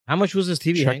How much was this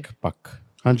TV, Hank? Check buck.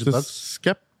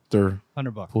 $100. Skepter.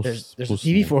 $100. There's a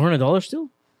TV for $100 still?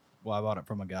 Well, I bought it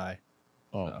from a guy.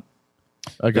 Oh.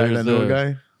 A guy that There's knew a a-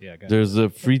 guy? Yeah, guy. There's a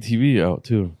free TV out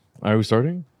too. Are we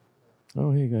starting?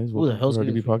 Oh, hey guys. Who the hell's RDB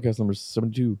getting- podcast number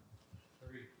 72.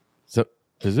 So,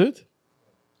 is it?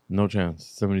 No chance.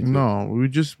 72. No, we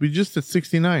just at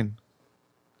 69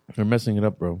 They're messing it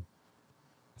up, bro.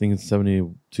 I think it's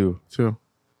 72. too.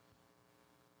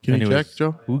 Can you Anyways, check,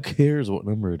 Joe? Who cares what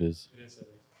number it is?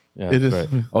 Yeah, It that's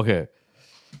is. right. Okay.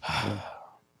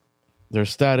 They're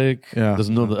static. Yeah.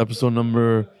 Doesn't know the episode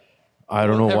number. I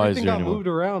don't know why it's Everything here got anymore. moved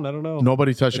around. I don't know.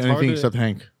 Nobody touched It's hard anything to- except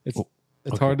Hank. It's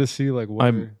Okay. hard to see like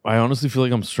what. I honestly feel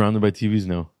like I'm surrounded by TVs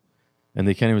now, and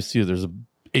they can't even see it. There's a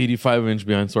 85-inch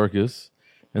behind Sarkis,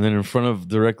 and then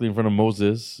directly in front of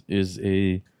Moses is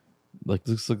a looks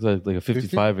like a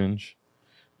 55-inch.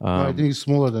 No, I think it's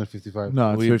smaller than 55.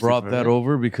 No, it's We 55, brought that right?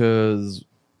 over because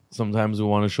sometimes we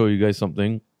want to show you guys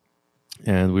something,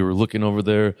 and we were looking over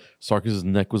there. Sarkis'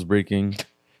 neck was breaking,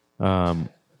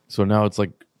 so now it's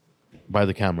like by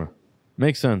the camera.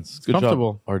 Makes sense. Good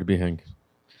comfortable. job, RDB Hank.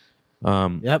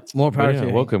 Yep, more power But to yeah,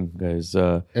 you. welcome, guys.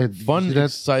 Ed, Fun, see that?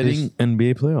 exciting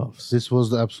NBA playoffs. This was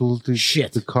the absolutely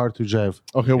Shit. the car to drive.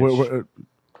 Okay, wait.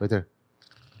 Right there.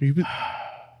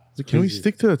 Can we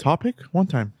stick to the topic one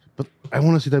time? But I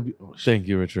want to see that. Oh, shit. Thank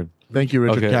you, Richard. Thank you,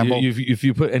 Richard Okay, Campbell. if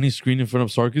you put any screen in front of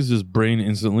Sarkis, his brain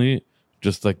instantly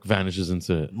just like vanishes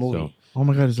into it. Movie. Oh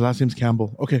my God, his last name's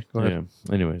Campbell. Okay, go So, ahead.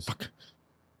 yeah. Anyways,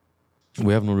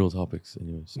 we have no real topics.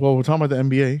 Anyways. Well, we're talking about the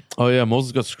NBA. Oh yeah,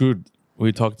 Moses got screwed.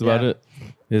 We talked about Yeah. it.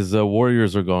 His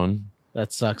Warriors are gone.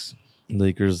 That sucks.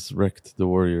 Lakers wrecked the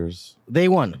Warriors. They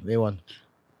won.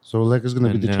 So Lakers gonna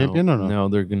be And the champion or no? Now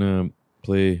they're gonna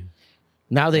play,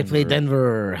 Now they play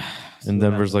Denver. and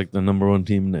Denver's like the number one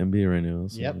team in the NBA right now.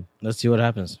 So. Yep. Let's see what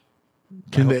happens.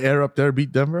 Can the air up there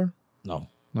beat Denver? No.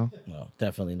 No? No,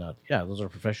 definitely not. Yeah, those are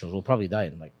professionals. We'll probably die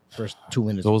in like first 2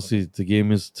 minutes. So we'll see. The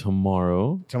game is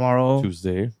tomorrow, Tomorrow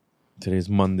Tuesday. Today's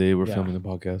Monday. We're Yeah. filming the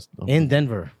podcast. in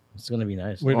Denver. It's gonna be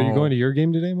nice. Wait, are you going to your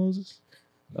game today, Moses?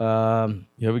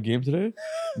 You have a game today?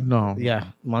 No. Yeah,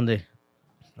 Monday.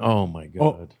 Oh my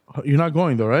Oh, god! you're not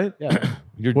going though, right? Yeah,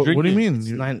 You're What do you drinking. mean? it's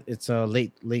nine. It's a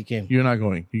late game. You're not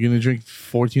going. You're gonna drink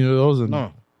 14 of those, and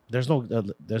No, there's no.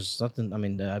 There's nothing. I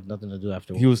mean, I have nothing to do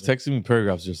after. He was texting me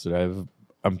paragraphs yesterday.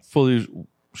 I'm fully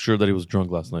sure that he was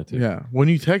drunk last night too. yeah. When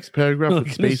you text paragraph Look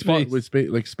with at his space bar, face. with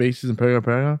like spaces and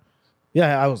paragraph,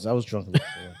 Yeah, I was drunk. a bit,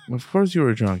 so. of course you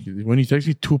were drunk. When you text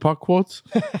me Tupac quotes,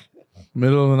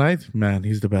 middle of the night, man,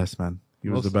 he's the best, man. He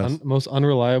was the best. Most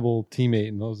unreliable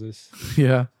teammate, Moses.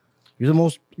 Yeah. You're the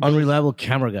most unreliable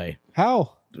camera guy.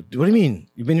 How? What do you mean?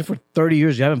 You've been here for 30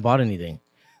 years. You haven't bought anything.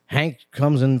 Hank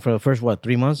comes in for the first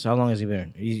 3 months. How long has he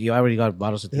been? You already got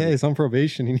bottles of Yeah, TV. he's on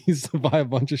probation. He needs to buy a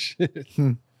bunch of shit.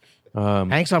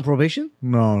 Hank's on probation.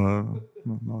 No.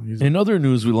 He's In other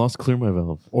news, we lost Clear My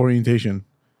Valve. orientation.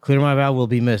 Clear My Valve will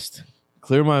be missed.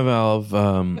 Clear My Valve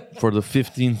for the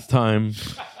 15th time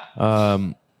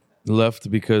left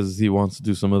because he wants to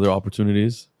do some other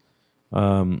opportunities.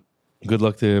 Good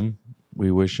luck to him.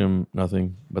 We wish him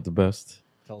nothing but the best.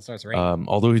 Until it starts raining.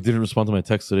 Although he didn't respond to my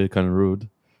text today, kind of rude.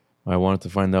 I wanted to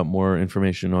find out more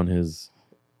information on his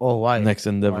Oh, why? next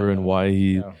endeavor Why? and why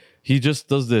Yeah. he just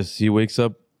does this. He wakes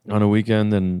up on a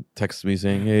weekend and texts me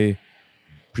saying, "Hey,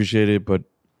 appreciate it, but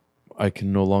I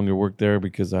can no longer work there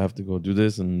because I have to go do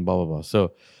this and blah blah blah."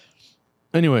 So,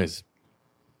 anyways,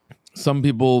 some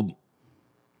people,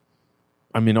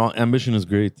 I mean, ambition is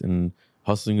great and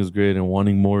hustling is great and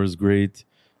wanting more is great.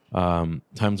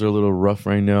 Times are a little rough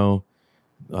right now.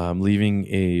 Leaving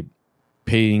a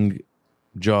paying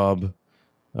job,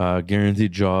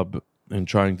 guaranteed job, and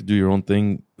trying to do your own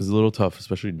thing is a little tough,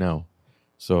 especially now.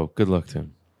 So good luck to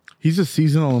him. He's a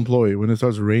seasonal employee. When it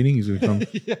starts raining, he's gonna come.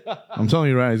 I'm telling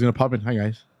you, right? He's gonna pop in. Hi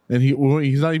guys, and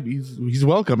he's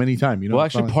welcome anytime. You know. Well,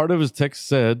 It's not actually, like- part of his text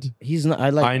said, He's not.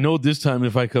 "I know this time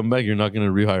if I come back, you're not going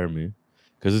to rehire me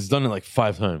because it's done it like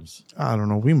 5 times." I don't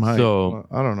know. We might. So-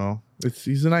 I don't know.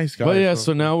 He's a nice guy. But yeah,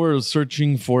 so now we're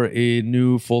searching for a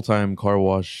new full-time car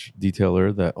wash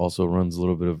detailer that also runs a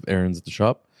little bit of errands at the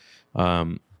shop. I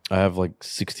have like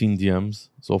 16 DMs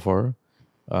so far.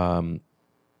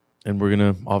 And we're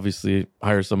going to obviously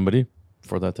hire somebody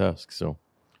for that task. So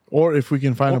or if we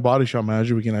can find a body shop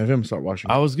manager, we can have him start washing.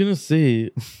 I was going to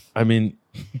say, I mean,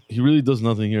 he really does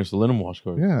nothing here. So let him wash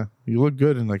cars. Yeah, you look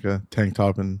good in like a tank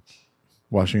top and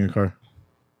washing a car.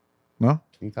 No,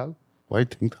 Tank top? Why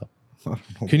tank top?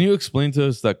 Can you explain to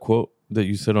us that quote that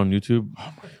you said on YouTube,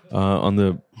 on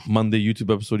the Monday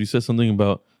YouTube episode? You said something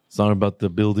about It's not about the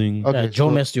building. Okay, Joe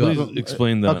so- messed you Please up.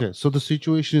 explain that. Okay, so the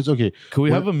situation is okay. Can we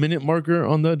When- have a minute marker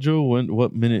on that, Joe?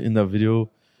 What minute in that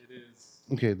video?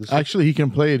 Okay, this Actually, he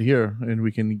can play it here, and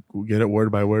we can get it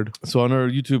word by word. So on our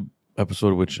YouTube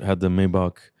episode, which had the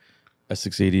Maybach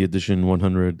S680 edition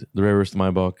 100, the rarest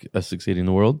Maybach S680 in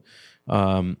the world,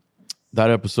 that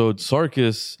episode,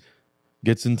 Sarkis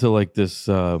gets into like this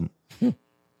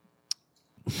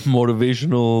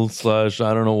motivational /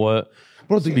 I don't know what,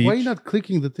 bro, why speech. are you not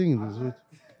clicking the thing?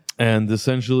 and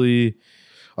essentially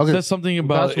Okay, says something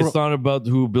about that's it's what- not about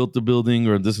who built the building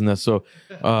or this and that. So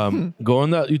go on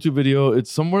that YouTube video.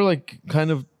 It's somewhere like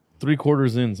kind of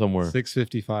 3/4 in somewhere.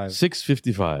 655.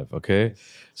 6:55. Okay,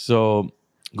 so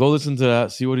go listen to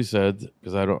that. See what he said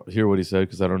because I don't hear what he said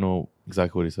because I don't know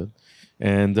exactly what he said.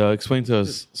 And explain to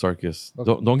us, Sarkis.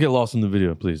 Don't get lost in the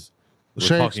video, please. We're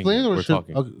Should I talking explain here. or We're should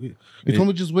talking. okay. You told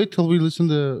me just wait till we listen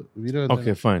to the video. And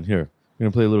Okay, fine. Here, we're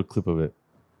gonna play a little clip of it.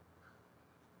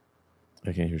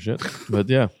 I can't hear shit, but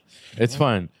yeah, it's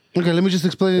fine. Then, okay, let me just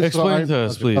explain it. Explain to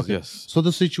us, okay, please. okay. Yes. So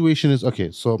the situation is okay.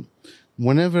 So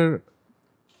whenever,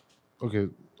 okay,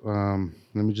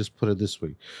 let me just put it this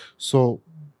way. So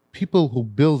people who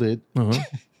build it, Uh-huh.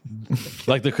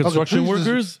 Like the construction please just-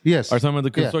 workers? yes. Are you talking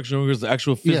about the Yeah. construction workers, the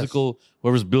actual physical,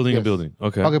 whoever's building a Yes. building?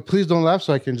 Okay. Okay, please don't laugh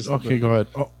so I can just. Okay, go ahead.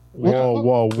 Oh, We can- whoa,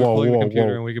 whoa, We're whoa, pulling the whoa, computer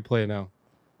whoa. and we can play it now.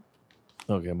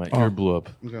 Okay, my Oh. ear blew up.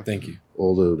 Thank you.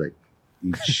 All the like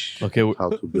each Okay, how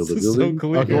to build a This is so building.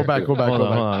 clear. Go back, go back, hold go on,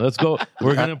 back. hold on. Let's go.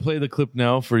 We're gonna play the clip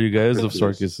now for you guys of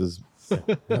Sarkis's.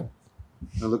 And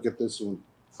look at this one.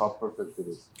 How perfect it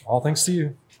is. All thanks to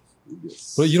you.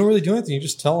 Yes. But you don't really do anything. You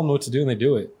just tell them what to do and they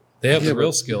do it. They have the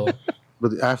real skill.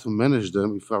 But I have to manage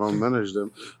them. If I don't manage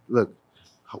them, look,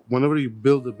 whenever you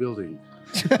build a building,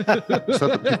 it's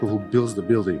not the people who builds the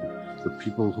building, the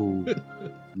people who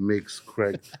makes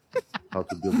correct how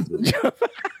to build a building.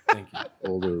 Thank you.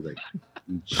 All the like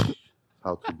each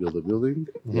how to build a building,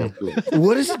 you have to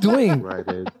What is he doing? write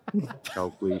it,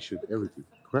 calculation, everything.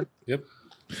 Correct? Yep.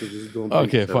 So just don't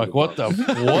Okay, think fuck. What the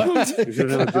outside the what? box. If you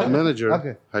don't have a good manager,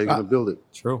 Okay. how are you gonna build it?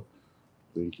 True.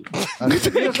 Thank you.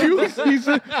 Thank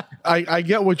you. I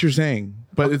get what you're saying,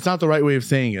 but it's not the right way of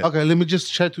saying it. Okay, let me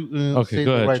just try to Okay, say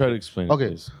go the ahead. right Try way. to explain. it, Okay.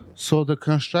 please. So the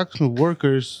construction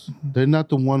workers, they're not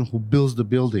the one who builds the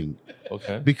building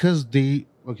Okay. because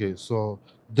so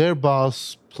their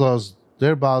boss plus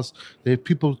their boss, they have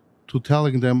people to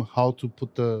telling them how to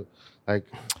put the like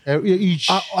each.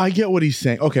 I get what he's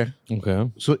saying. Okay.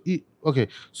 Okay.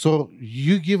 So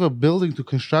you give a building to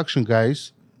construction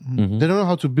guys. Mhm. They don't know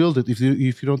how to build it if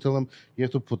you don't tell them you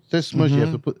have to put this much, you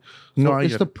have to put. So No, I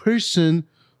it's get the person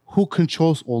who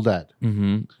controls all that.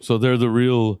 Mm-hmm. So they're the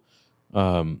real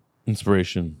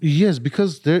inspiration. Yes,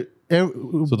 because they're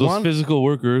So those physical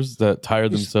workers that tire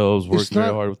themselves, work it's very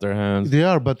not- hard with their hands. They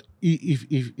are, but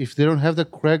if they don't have the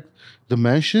correct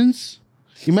dimensions,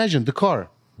 imagine the car,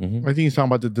 I think he's talking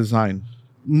about the design.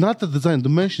 not the design,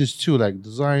 dimensions too, like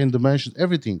design, dimensions,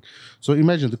 everything. So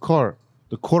imagine the car,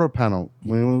 the quarter panel.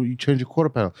 When you change a quarter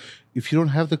panel, if you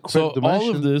don't have the correct So dimension,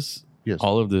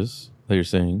 all of this that you're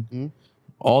saying, Mhm.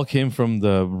 all came from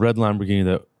the red Lamborghini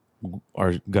that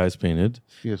our guys painted,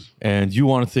 yes. and you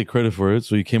want to take credit for it.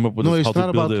 So you came up with No, this, it's how not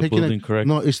to build about a taking building it. correct.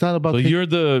 No, it's not about. So taking-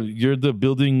 you're the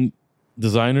building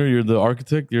designer, you're the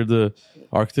architect, you're the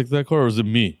architect of that car, or is it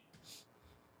me?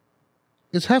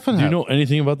 it's half and Do half. you know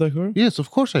anything about that car? Yes, of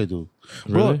course I do.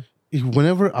 Really? Bro,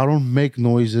 whenever I don't make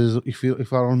noises,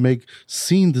 if I don't make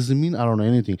scene, doesn't mean I don't know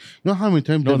anything. You know how many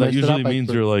times No, they that messed it usually up? I means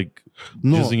put- you're like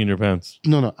No. jizzing in your pants.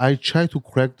 No, I try to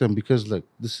correct them because like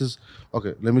this is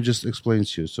okay. Let me just explain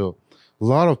to you. So a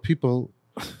lot of people.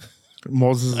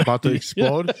 Moses is about to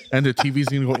explode, and the TV's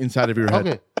going to go inside of your head.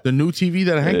 Okay. The new TV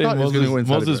that Hank Hey, got is going to go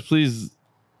inside Moses, of please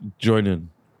join in.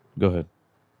 Go ahead.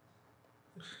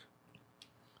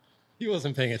 He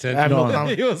wasn't paying I attention. don't know.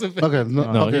 He wasn't paying Okay,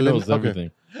 no, No, okay, he let knows me,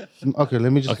 everything. Okay,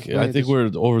 let me just. Okay, I think we're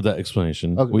over that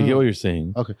explanation. Okay, We no, get no. what you're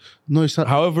saying. Okay, no, it's not.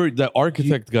 However, that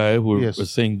architect guy who Yes.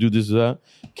 was saying do this or that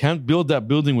can't build that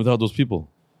building without those people.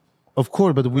 Of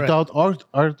course, but without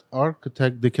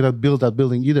architect, they cannot build that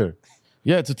building either.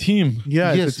 Yeah, it's a team.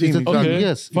 Yeah, Yes, it's a team. it's a team. Okay,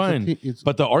 Yes, it's a fine. team. It's-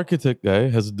 But the architect guy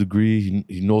has a degree.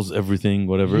 He knows everything.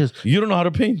 Whatever. Yes. You don't know how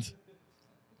to paint.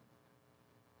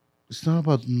 It's not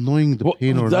about knowing the Well,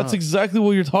 pain or that's not. exactly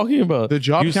what you're talking about. The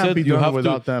job You can't said be you done have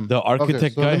without to, them. The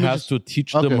architect so guy let me has just- to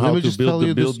teach okay, them let how me to just build tell the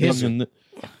you this. building. Listen. And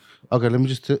Okay, let me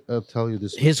just tell you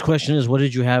this. His question is, what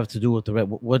did you have to do with the red?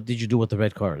 What did you do with the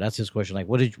red car? That's his question. Like,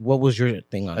 what was your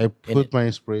thing on I it? put my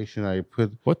inspiration. I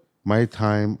put What? my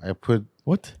time. I put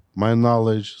what? my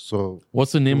knowledge. So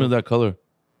What's the name of that color?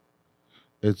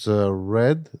 it's a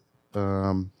red.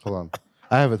 Hold on.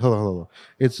 I have it. Hold on.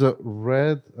 It's a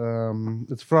red.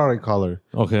 It's Ferrari color.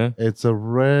 Okay. It's a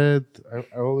red.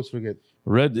 I always forget.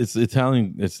 Red, it's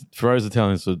Italian. It's Ferrari's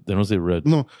Italian, so they don't say red.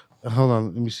 No, hold on.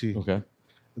 Let me see. Okay.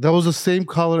 That was the same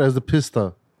color as the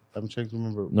Pista. I'm trying to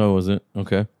remember. No, it wasn't.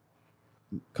 Okay.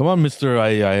 Come on, Mister. I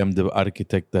am the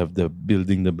architect of the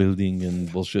building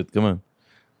and bullshit. Come on.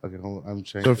 Okay, hold on. I'm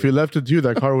changing. So if you left it to you,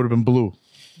 that car would have been blue.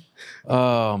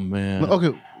 Oh man.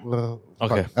 Okay.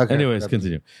 Okay. fine. Anyways, Got it.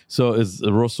 continue. So it's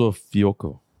Rosso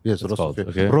Fiocco. Yes, It's Rosso. called,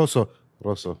 okay? Rosso.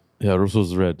 Yeah,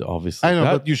 Rosso's red, obviously. I know,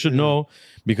 that but- you should know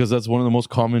because that's one of the most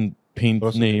common paint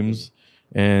Rosso. names,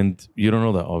 and you don't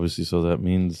know that obviously. So that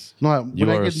means No, you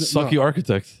are a sucky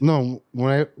architect. No,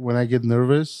 when I get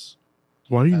nervous,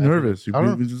 Why are you nervous? I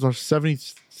don't- This is our 70.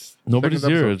 Nobody's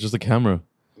second here. episode. It's just a camera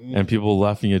and people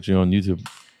laughing at you on YouTube.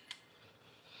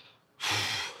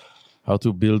 How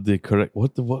to build the correct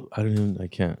what? I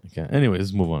can't. Anyway,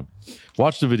 let's move on.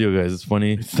 Watch the video, guys. It's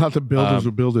funny. It's not the builders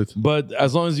who build it. But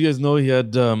as long as you guys know he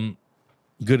had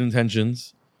good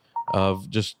intentions of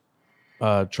just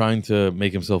trying to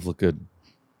make himself look good.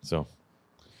 So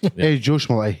Hey, Joe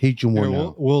Schmo, I hate you more Here,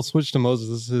 now. we'll switch to Moses.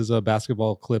 This is a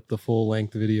basketball clip, the full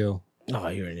length video, Oh,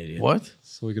 you're an idiot. what?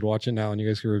 so we could watch it now, and you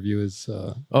guys can review his.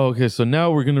 Oh, okay. So now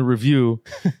we're gonna review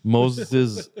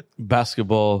Moses'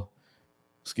 basketball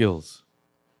skills.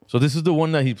 So this is the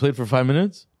one that he played for 5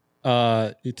 minutes.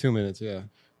 2 minutes, yeah.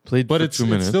 Played, But for it's 2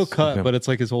 minutes. still cut, Okay. but it's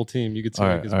like his whole team. You could see all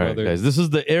like right, his all right, brother. guys. This is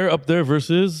the air up there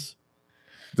versus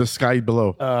The sky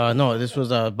below. No, this was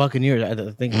Buccaneers. I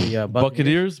think the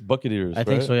Buccaneers. Buccaneers. I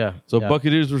think right? so. Yeah. So yeah.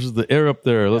 Buccaneers versus the air up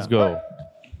there. Let's go.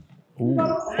 Ooh.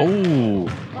 Oh,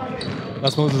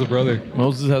 That's Moses' brother.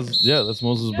 Moses has that's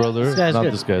Moses' brother. This guy's Not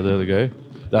good. this guy, the other guy.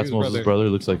 That's His Moses' brother. brother.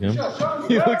 Looks like him.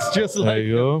 He looks just There like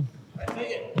you go.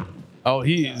 Oh,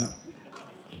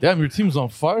 damn, your team's on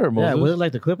fire, Yeah, Moses. was it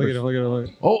like the Look at Clippers? him, look at him, look at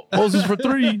him. Oh, Moses for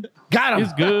 3. Got him.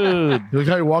 He's good. Look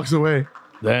how he walks away.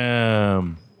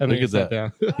 Damn. And then Look he at sat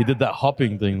that. down. He did that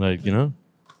hopping thing, like, you know?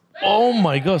 Oh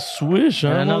my God, swish.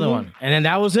 And huh, another Moses? one. And then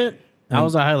that was it. That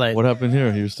was the highlight. What happened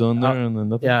here? He was still in there and then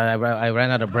nothing? Yeah, I ran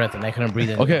out of breath and I couldn't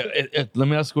breathe in. Okay, let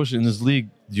me ask a question. In this league,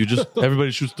 do you just,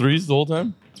 everybody shoots threes the whole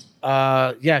time?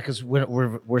 Yeah, because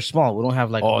we're small. We don't have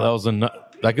like. Oh, that was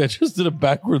that guy just did a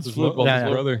backwards flip. Moses' Yeah,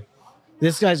 yeah. brother.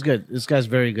 This guy's good. This guy's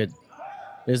very good.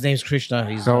 His name's Krishna.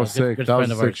 He's That was a good, sick. good That was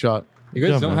friend a of sick ours. shot. You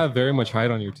guys Yeah, don't man. have very much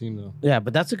height on your team, though. Yeah,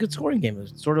 but that's a good scoring game.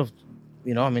 It's sort of,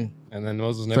 I mean, And then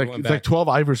Moses It's never like, went it's back. like 12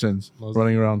 Iversons Moses-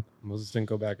 running around. Moses didn't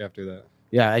go back after that.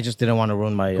 yeah, I just didn't want to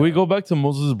ruin my. Can we go back to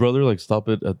Moses' brother? Like, stop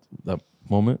it at that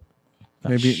moment?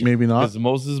 Maybe not. Because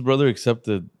Moses' brother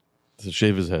accepted to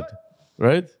shave his head,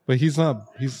 right? But he's not.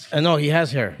 He's No, he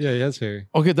has hair. yeah, he has hair.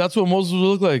 Okay, that's what Moses would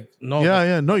look like. No, Yeah,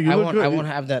 yeah. No, you I look won't. good. I won't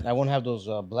have that. I won't have those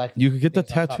black. You could get that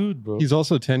things on top. tattooed, bro. He's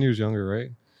also 10 years younger,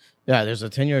 right? Yeah, there's a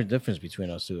 10-year difference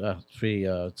between us two. Three.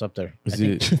 It's up there. Is I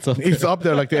think- he, It's up He's up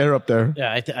there like the air up there.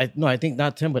 Yeah, I think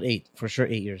not 10, but 8 for sure.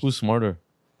 8 years. who's smarter?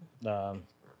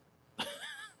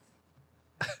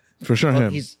 For sure, Well,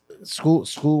 him. he's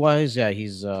school wise. Yeah,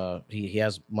 he's he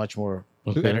has much more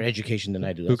Okay. better education than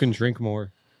I do. Who can drink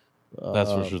more?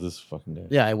 That's for sure this fucking day.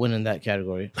 Yeah, I win in that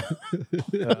category,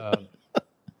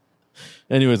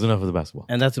 Anyways, enough of the basketball.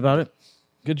 and that's about it.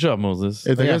 Good job, Moses.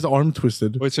 Hey, that yeah. guy's arm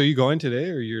twisted. Wait, so you going today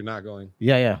or you're not going?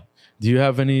 Yeah. Do you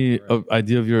have any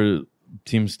idea of your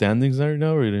team standings right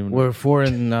now? Or you don't even know? We're 4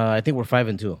 and I think we're 5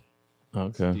 and 2.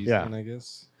 Okay. Decent, I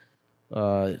guess.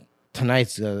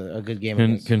 Tonight's a good game.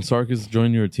 Can against- Sarkis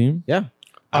join your team? yeah,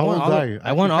 I want all of,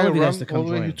 I want all of you guys to come All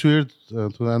the way join. to here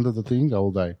to the end of the thing. I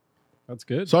will die. That's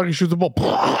good. So I can shoot the ball.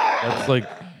 That's like,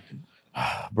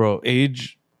 bro,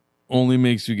 age only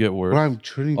makes you get worse. Bro, I'm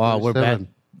turning. Oh, we're 37.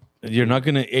 You're not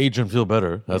going to age and feel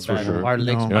better. That's for sure. Our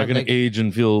legs, No. You're not going to age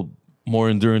and feel more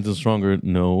endurance and stronger.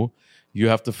 No. You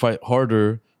have to fight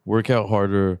harder, work out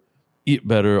harder, eat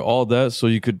better, all that, so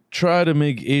you could try to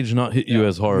make age not hit you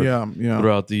as hard Yeah, yeah.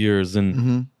 throughout the years.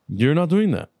 And you're not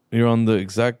doing that. You're on the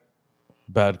exact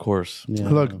bad course. Yeah.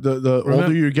 Look, the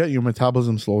older you get, your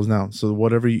metabolism slows down. So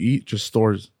whatever you eat just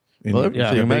stores. in Well, you.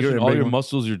 everything. Yeah. Imagine Bigger and all your bigger.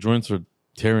 muscles, your joints are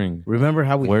tearing. remember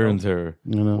how we Wear felt? and tear.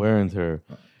 You know? Wear and tear.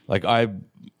 Like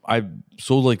I'm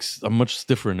much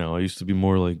stiffer now. I used to be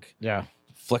more like Yeah,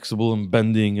 flexible and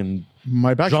bending and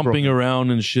My back's jumping broken.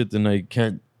 around and shit, and I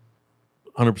can't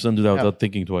 100% do that without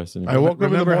thinking twice anymore. I woke up in the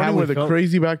Remember how morning we with a felt?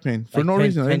 crazy back pain for like no 10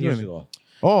 reason. I 10 didn't do years anything. ago.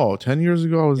 Oh, 10 years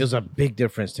ago, I was It was a big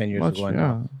difference 10 years much. ago. and Yeah.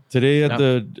 now. Today at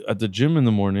No. the gym in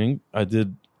the morning,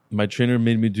 my trainer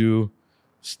made me do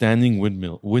standing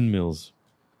windmills.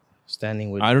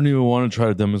 Standing with. I don't even want to try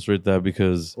to demonstrate that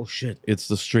because Oh shit! it's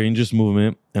the strangest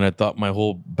movement, and I thought my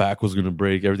whole back was gonna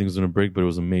break, everything was gonna break, but it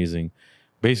was amazing.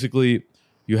 Basically,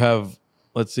 you have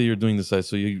let's say you're doing this side.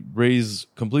 So you raise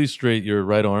completely straight your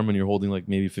right arm and you're holding like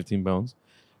maybe 15 pounds.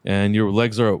 And your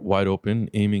legs are wide open,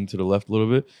 aiming to the left a little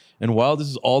bit. And while this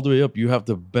is all the way up, you have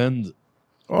to bend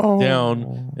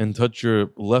down and touch your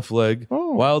left leg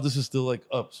while this is still like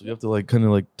up. So you have to like kind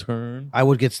of like turn. I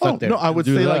would get stuck there. No, I would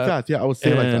say like that. Yeah, I would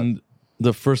say like that. And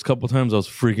the first couple times I was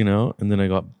freaking out, and then I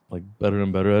got like better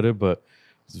and better at it, but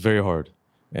it's very hard.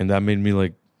 And that made me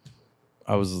like,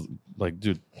 I was like,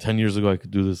 dude, 10 years ago I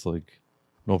could do this like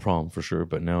no problem for sure.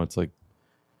 But now it's like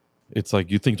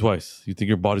you think twice. You think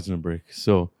your body's gonna break.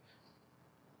 So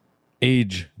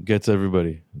age gets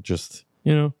everybody. Just,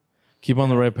 keep on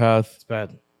the right path. It's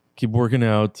bad. Keep working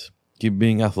out. Keep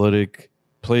being athletic.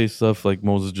 Play stuff like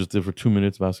Moses just did for 2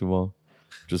 minutes basketball.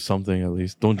 Just something at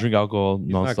least. Don't drink alcohol He's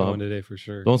not going nonstop. today for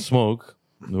sure. Don't smoke.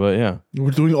 But yeah.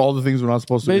 We're doing all the things we're not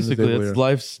supposed to. Basically, do. it's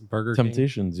life's Burger King.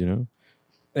 temptations,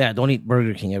 Yeah, don't eat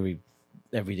Burger King every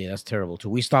day. That's terrible too.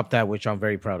 We stopped that, which I'm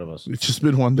very proud of us. It's just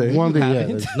been one day. One day,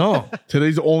 yeah. No,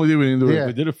 Today's the only day we didn't do it. Yeah.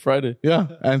 We did it Friday. Yeah,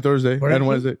 and Thursday Burger and King?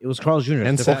 Wednesday. It was Carl's Jr. And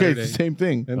It's different. Okay, Saturday. it's the same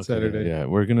thing. And Okay, Saturday. Yeah,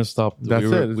 we're gonna stop. That's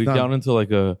it, it's We done. got into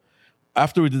like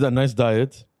after we did that nice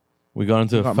diet, we got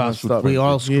into a Got fast messed food. up. We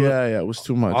all screwed. Yeah, it was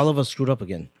too much. All of us screwed up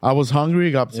again. I was hungry,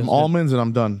 got some Is it- almonds, and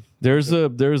I'm done. There's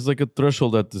like a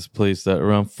threshold at this place that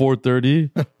around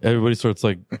 4:30, everybody starts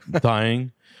like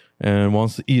dying and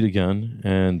wants to eat again,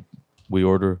 and we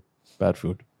order bad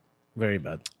food. Very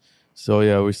bad. So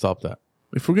yeah, we stopped that.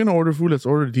 If we're gonna order food, let's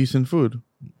order decent food.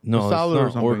 No, A salad or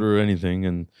let's not something. order anything,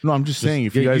 and No, I'm just saying,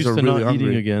 if you get guys used are to really not eating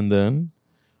hungry, again, then,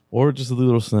 or just a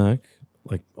little snack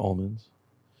like almonds,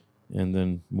 and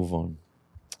then move on.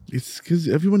 it's because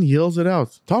everyone yells it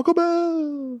out. Taco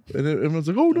Bell, and everyone's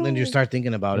like, "Oh no!" And then you start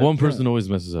thinking about it. One person always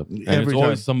messes up, and it's Every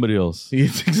always time. somebody else.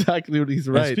 It's exactly what he's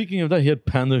And right. speaking of that, he had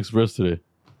Panda Express today.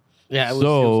 Yeah,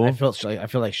 I felt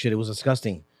like shit. It was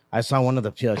disgusting. I saw one of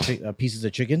the pieces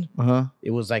of chicken.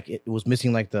 It was like it was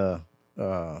missing like the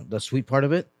sweet part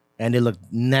of it, and it looked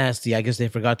nasty. I guess they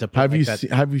forgot to put Have like you that.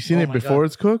 have you seen Oh it my before God.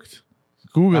 it's cooked?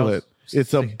 Google That it. was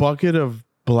It's a sick. bucket of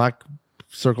black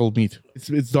circled meat.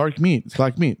 It's dark meat. It's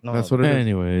black meat. No, That's what it is.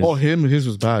 Anyways, Oh, his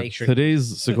was bad. Fake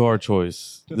today's cigar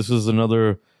choice. This is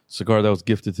another cigar that was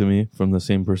gifted to me from the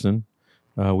same person.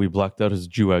 We blacked out his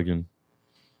Jew-Wagon,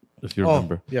 if you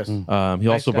remember. Yes, He Nice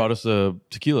also guy. brought us a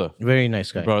tequila. very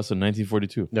nice He guy. brought us a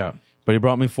 1942. Yeah, But he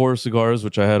brought me 4 cigars,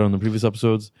 which I had on the previous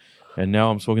episodes. And now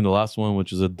I'm smoking the last one,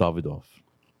 which is a Davidoff.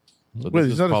 So Wait, this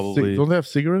is is that don't they have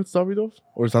cigarettes, Davidoff?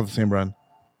 Or is that the same brand?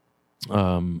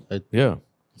 yeah.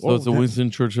 So Oh, it's a that-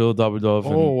 Winston Churchill Davidoff.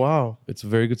 And Oh, wow. it's a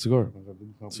very good cigar.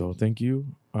 So thank you.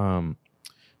 But I'm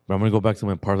going to go back to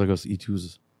my Partagas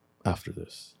E2s after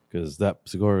this. Because that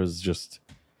cigar is just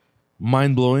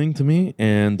mind-blowing to me.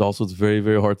 And also it's very,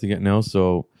 very hard to get now.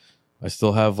 So I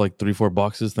still have like 3-4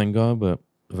 boxes, thank God. But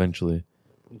eventually.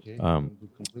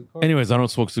 Anyways, I don't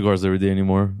smoke cigars every day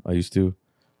anymore. I used to.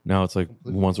 Now it's like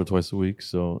once or twice a week.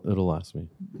 So it'll last me.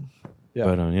 Yeah.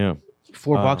 But yeah.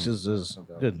 4 boxes is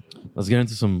good. Let's get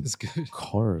into some It's good.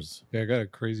 cars. Yeah, I got a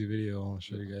crazy video I want to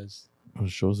show you guys. Want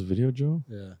to show us a video, Joe?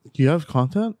 Yeah, Do you have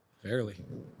content? barely.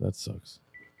 That sucks.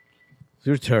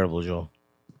 You're terrible, Joe.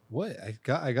 What?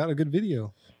 I got a good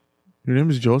video. Your name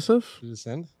is Joseph? Did it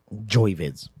send? Joey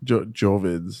vids.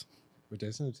 Jovids. Wait, did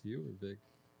I send it to you or Big?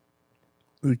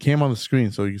 It came on the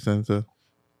screen, so you sent it to.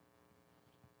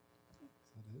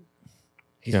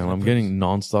 Yeah, I'm getting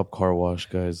nonstop car wash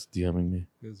guys DMing me.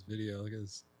 Look at this video. Look at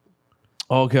this.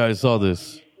 Okay, I saw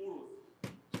this.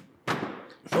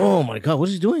 Oh my god, what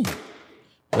is he doing?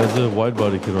 There's a wide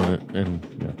body kit on it, and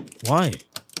yeah. Why?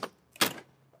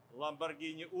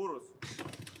 Lamborghini Urus.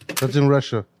 That's in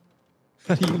Russia.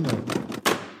 How do you know?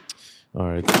 All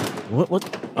right, What?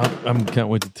 I can't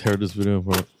wait to tear this video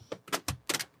apart.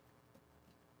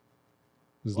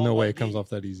 There's no way it comes off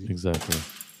that easy. Exactly.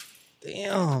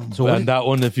 Damn. So what And that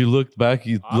one, if you looked back,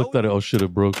 you looked at it. Oh shit,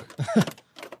 it broke.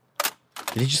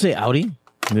 did you say Audi?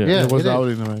 Yeah. Yeah. It was it is. out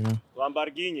in the right, yeah.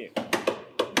 Lamborghini.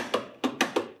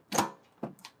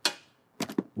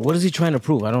 What is he trying to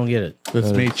prove? I don't get it.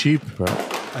 That's made cheap. Crap.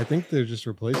 I think they're just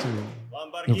replacing it.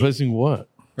 Lamborghini. Replacing what?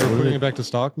 Or putting it back to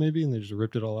stock maybe, and they just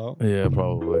ripped it all out. Yeah,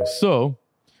 probably. So,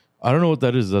 I don't know what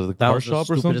that is. Is that a That car was the shop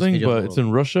or stupidest something? video in But the it's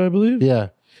in Russia, I believe. Yeah.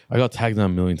 I got tagged on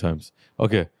a million times.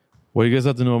 Okay. What you guys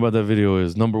have to know about that video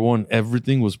is number one,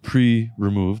 everything was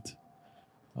pre-removed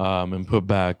and put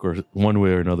back or one way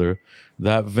or another.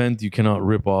 That vent you cannot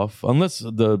rip off unless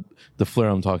the flare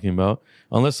I'm talking about,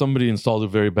 unless somebody installed it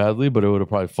very badly, but it would have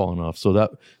probably fallen off. So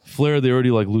that flare, they already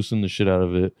like loosened the shit out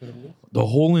of it. The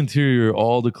whole interior,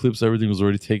 all the clips, everything was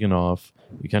already taken off.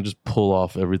 You can't just pull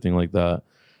off everything like that.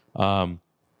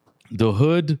 The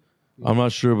hood I'm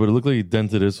not sure, but it looked like he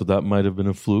dented it, so that might have been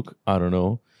a fluke. I don't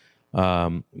know.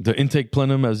 The intake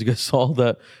plenum, as you guys saw,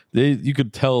 that you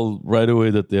could tell right away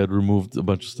that they had removed a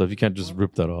bunch of stuff. You can't just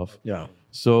rip that off. Yeah.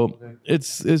 So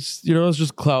it's it's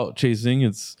just clout chasing.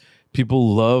 It's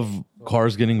people love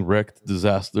cars getting wrecked,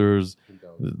 disasters,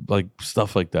 like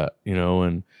stuff like that,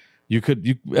 and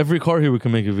every car here we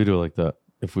can make a video like that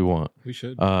if we want. We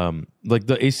should. Like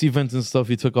the AC vents and stuff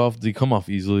he took off, they come off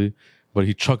easily, but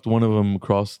he chucked one of them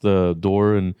across the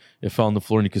door and it fell on the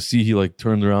floor, and you could see he like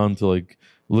turned around to like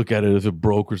look at it if it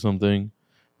broke or something.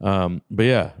 But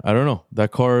yeah, I don't know.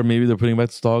 That car, maybe they're putting it back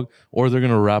to stock, or they're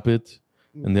gonna wrap it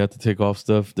and they have to take off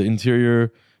stuff. The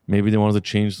interior, maybe they wanted to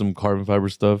change some carbon fiber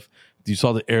stuff. You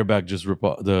saw the airbag just rip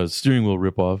off, the steering wheel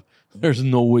rip off. There's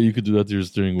no way you could do that to your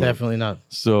steering wheel. Definitely not.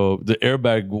 So the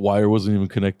airbag wire wasn't even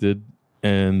connected.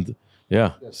 And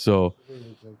yeah, so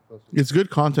It's good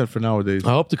content for nowadays.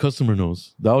 I hope the customer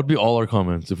knows. That would be all our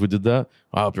comments. If we did that,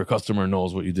 I hope your customer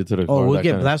knows what you did to the car. Oh, we'll that get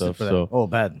kind of blasted stuff. for that. So, Oh,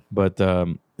 bad. but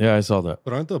yeah, I saw that.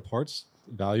 But aren't the parts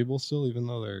valuable still, even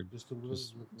though they're just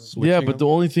switching Yeah, but the them?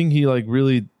 only thing he like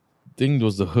really dinged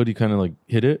was the hood. He kind of like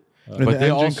hit it. And But the they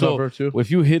engine also, cover, too.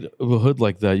 if you hit a hood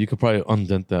like that, you could probably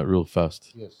undent that real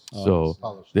fast. Yes. So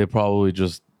Polished. they probably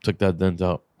just took that dent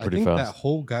out I pretty think fast. that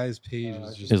whole guy's page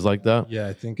is just Is like that. yeah.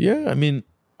 I think Yeah, I mean,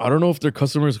 I don't know if their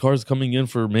customers' cars coming in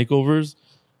for makeovers,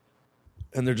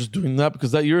 and they're just doing that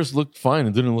because that Urus looked fine.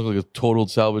 It didn't look like a totaled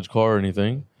salvage car or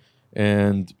anything,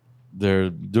 and they're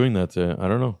doing that to it. I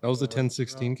don't know. that was the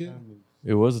 1016 kit.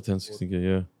 It was a 1016 kit,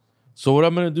 yeah. So what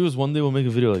I'm gonna do is one day we'll make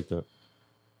a video like that.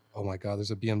 Oh my god,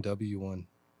 there's a BMW one.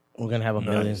 We're gonna have a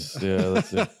million. Nice. Yeah,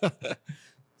 that's it.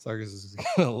 Sarkis is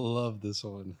gonna love this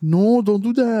one. No, don't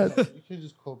do that. You can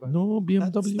just call back. No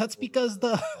BMW. That's because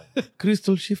the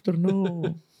crystal shifter.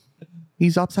 No.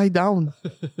 He's upside down.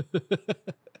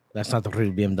 That's not the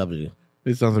real BMW.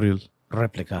 It's not real.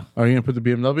 Replica. Are you gonna put the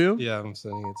BMW? Yeah, I'm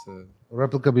saying it's a.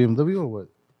 Replica BMW or what?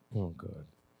 Oh god.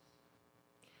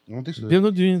 I don't think so.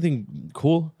 BMW do anything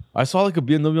cool? I saw like a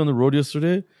BMW on the road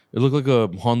yesterday. It looked like a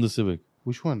Honda Civic.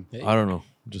 Which one? I don't know.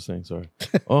 I'm just saying. Sorry.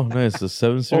 Oh, nice. The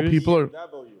 7 Oh, Series. people are.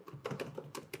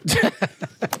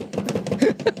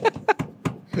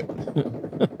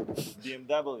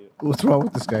 BMW. What's wrong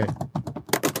with this guy?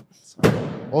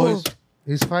 Oh,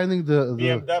 he's finding the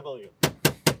BMW.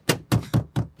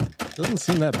 Doesn't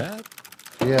seem that bad.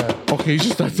 yeah. Okay, he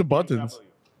just starts the buttons.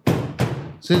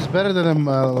 So it's better than a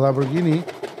Lamborghini.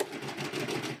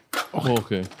 Oh,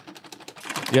 okay.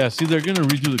 Yeah, see, they're going to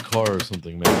redo the car or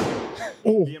something, man.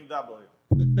 BMW.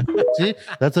 See,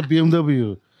 that's a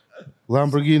BMW.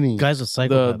 Lamborghini. Guy's a The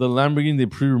psychopath. the Lamborghini, they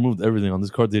pre-removed everything. On this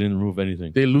car, they didn't remove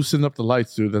anything. They loosened up the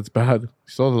lights, dude. That's bad. You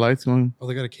saw the lights going? Oh,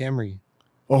 they got a Camry.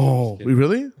 Oh, we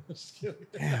really?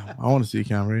 Damn, I want to see a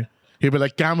Camry. He'd be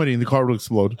like Camry, and the car will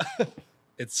explode.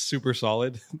 It's super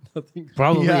solid. Nothing.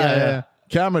 Probably, yeah.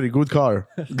 Camry, good car.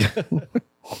 Just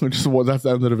that's the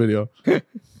end of the video.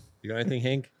 You got anything,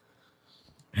 Hank?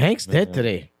 Hank's dead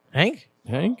today. Hank?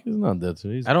 Hank is not dead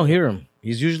today. He's I don't hear him.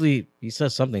 He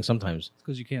says something sometimes.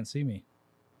 because you can't see me.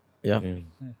 Yeah. Yeah.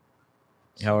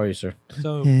 How are you, sir?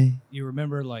 So you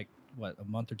remember like what a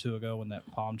month or two ago when that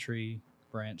palm tree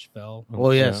branch fell?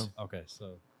 Oh, yes. Okay,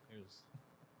 so here's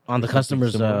On the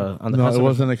customers, similar. on the No, it customers.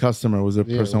 wasn't a customer. It was a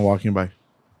person walking by.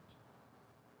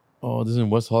 Oh, this is in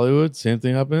West Hollywood. Same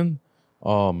thing happened.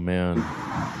 Oh man,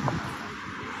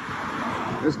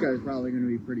 This guy's probably going to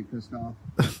be pretty pissed off.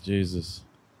 Jesus.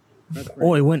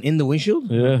 Oh, it went in the windshield?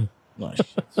 Yeah. Oh,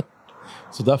 shit.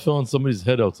 So that fell on somebody's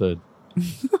head outside.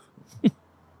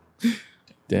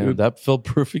 Damn, that felt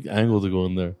perfect angle to go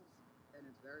in there. And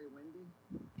it's very windy.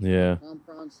 Yeah. Palm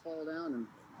fronds fall down,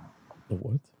 and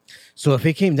What? So if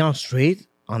it came down straight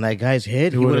on that guy's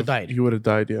head, he would have died. He would have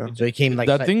died, yeah. So he came like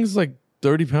That thing's like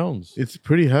 30 pounds. It's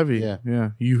pretty heavy. Yeah.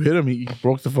 Yeah. You hit him, he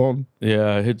broke the phone.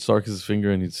 Yeah, I hit Sarkis'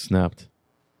 finger and he snapped.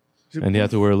 And he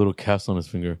had to wear a little cast on his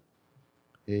finger.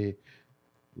 Hey,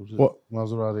 What?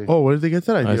 Maserati. Oh, where did they get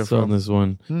that idea I saw from? this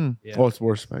one. Yeah. Oh, it's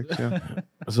war specs, yeah.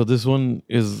 So this one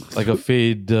is like a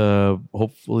fade,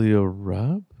 hopefully a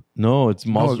wrap. No, it's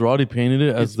Maserati painted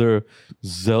it as their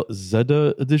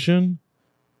Zeta edition.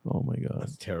 Oh my god!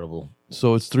 That's terrible.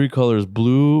 So it's 3 colors: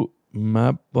 blue,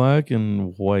 matte black,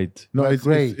 and white. No, Not it's,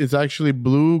 gray. it's actually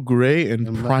blue, gray,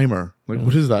 and primer. Like,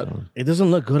 what is that? It doesn't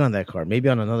look good on that car. Maybe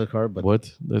on another car, but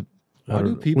What? That? I Why don't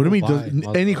do know. people What do you buy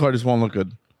mean? Any Maserati? car just won't look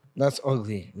good. that's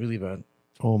ugly. Really bad.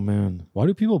 Oh man! Why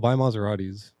do people buy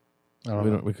Maseratis? I don't We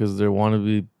know. don't- because they want to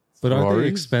be. But aren't they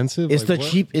Ferraris? expensive? It's Like, the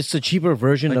what? cheap. It's the cheaper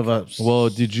version of a. Well,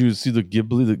 did you see the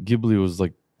Ghibli? The Ghibli was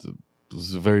like,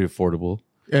 was very affordable.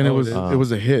 And Oh, it was it is? it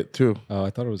was a hit too. Oh, I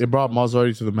thought it was. It brought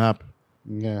Maserati to the map.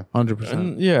 Yeah. 100%.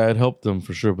 And yeah, it helped them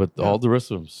for sure, but all the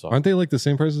rest of them suck. Aren't they like the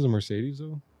same price as a Mercedes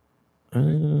though?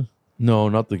 No,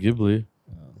 not the Ghibli.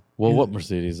 Well, what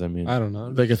Mercedes? I mean, I don't know.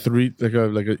 Like a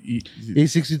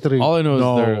E63. all I know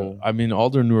No. is all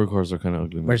their newer cars are kind of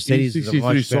ugly. man. Mercedes is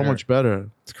E63 is so better. much better.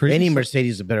 It's crazy. Any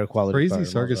Mercedes is a better quality. Crazy car.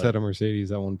 Circus had a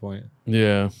Mercedes at one point.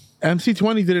 Yeah,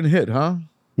 MC20 didn't hit, huh?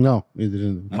 No, it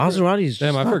didn't. Maserati's.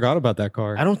 Damn, I forgot about that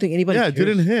car. I don't think anybody. Yeah, it cares.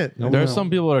 didn't hit. No, there are no.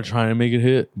 some people that are trying to make it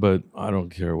hit, but I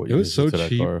don't care what It you was so do to that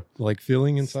cheap, car. like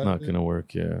feeling It's inside. not gonna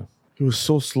work. Yeah, It was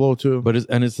so slow too. but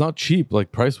it's not cheap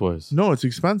like price wise. No, it's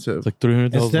expensive. It's like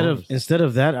 $300,000. Instead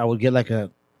of that, I would get like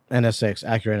a NSX,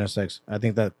 Acura NSX. I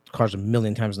think that car's a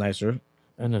million times nicer.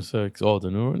 NSX. Oh, the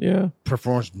new one. Yeah.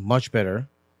 Performs much better.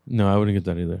 No, I wouldn't get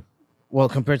that either. Well,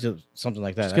 compared to something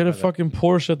like that. Just get a fucking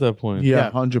Porsche at that point.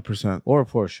 Yeah, 100%. or a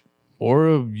Porsche. Or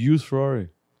a used Ferrari.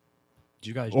 Did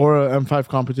you guys? Or a M5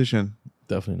 competition.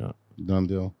 Definitely not. Done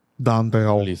deal. At Dante.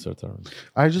 least our time.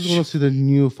 I just want to see the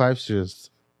new 5 Series.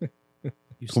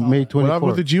 You saw May that. What happened 24.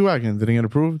 with the G-Wagon? Didn't get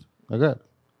approved? I got.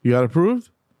 You got approved?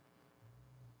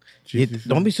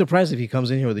 Don't be surprised if he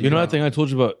comes in here with a You know that thing I told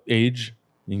you about age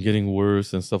and getting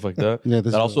worse and stuff like that? Yeah,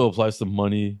 this that is- also applies to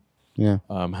money. Yeah.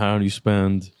 How do you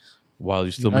spend while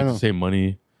you still I make know. the same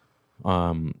money?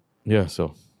 Yeah,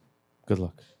 so good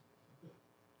luck.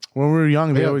 When we were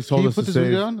young, they always told Can you us put to this save.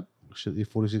 video on? Shit,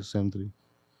 E46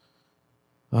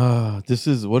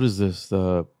 M3. What is this?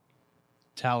 The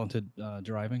Talented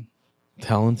driving.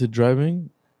 talented driving?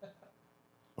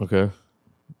 Okay.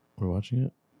 We're watching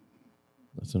it.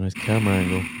 That's a nice camera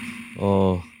angle.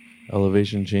 Oh,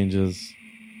 elevation changes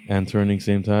and turning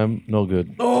same time. No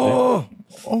good. Oh,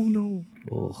 no.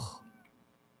 Ugh.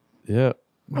 Yeah.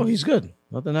 oh, he's good.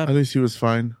 Nothing At happened. least he was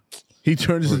fine. He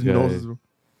turned his Okay. nose.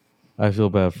 I feel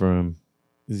bad for him.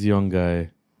 He's a young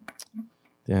guy.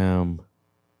 Damn.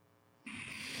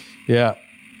 Yeah.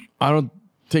 I don't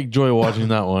take joy watching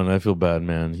that one. I feel bad,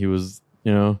 man. He was,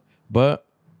 but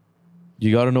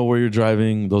you got to know where you're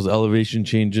driving. Those elevation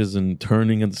changes and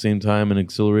turning at the same time and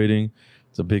accelerating.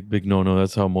 It's a big, big no-no.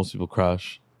 That's how most people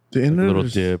crash. The Like a internet little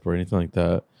is- dip or anything like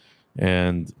that.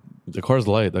 And the car's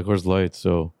light. That car's light.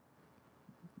 So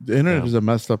The internet Yeah. is a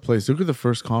messed up place. Look at the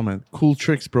first comment. Cool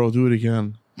tricks, bro. Do it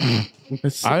again.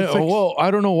 It's I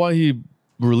don't know why he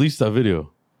released that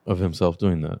video of himself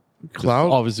doing that. Clout?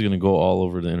 It's obviously going to go all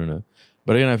over the internet.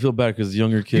 But again, I feel bad because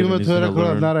younger kid. Give him a and he's gonna Toyota Corolla,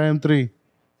 learn. not an M3.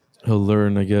 He'll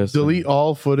learn, I guess. delete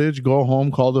all footage, go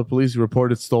home, call the police,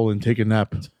 report it stolen, take a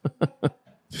nap.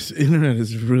 This internet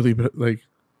is really like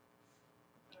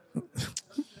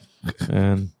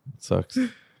And it sucks.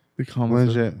 the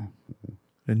comments. When's it?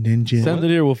 A ninja. Send it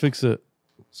here. We'll fix it.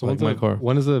 So Like when's my car.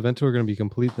 When is the Ventura going to be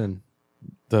complete then?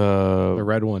 The The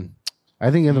red one. I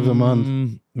think end of the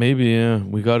month. Maybe, yeah.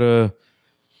 We gotta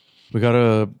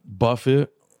buff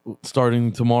it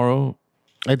starting tomorrow.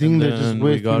 I think And they just then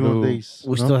wait we a few more gotta- days.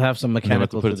 We no? still have some And then we have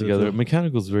to mechanical put it together. too.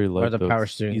 Mechanical's very light. Or the though. power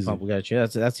It's steering easy. pump. We got to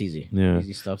change. That's easy. Yeah.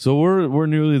 Easy stuff. So we're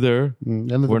nearly there.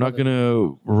 End of the We're not month.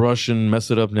 gonna rush and mess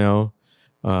it up now.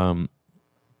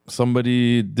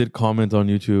 Somebody did comment on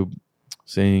YouTube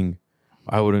saying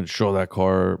I wouldn't show that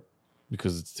car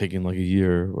because it's taking like a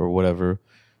year or whatever.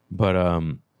 But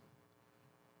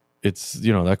it's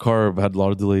that car had a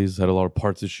lot of delays, had a lot of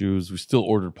parts issues. We still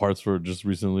ordered parts for it just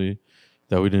recently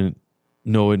that we didn't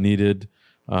know it needed.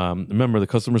 Remember, the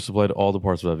customer supplied all the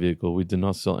parts for that vehicle. We did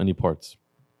not sell any parts.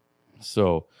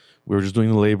 So we were just doing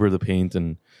the labor, the paint,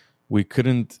 and we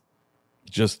couldn't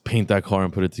just paint that car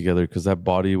and put it together because that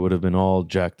body would have been all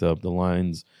jacked up. The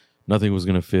lines, nothing was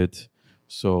going to fit.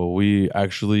 So we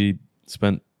actually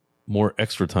spent more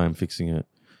extra time fixing it.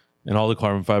 And all the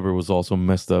carbon fiber was also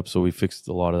messed up. So we fixed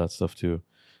a lot of that stuff too.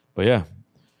 But yeah,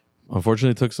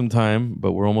 unfortunately it took some time,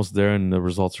 but we're almost there and the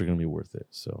results are going to be worth it.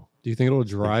 So Do you think it'll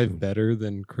drive better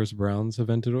than Chris Brown's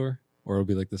Aventador? Or it'll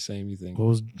be like the same, you think? what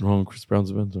was wrong with Chris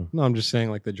Brown's Aventador? No, I'm just saying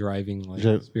like the driving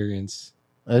Yeah. experience.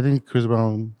 I think Chris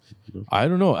Brown. I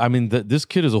don't know. I mean, this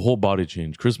kid is a whole body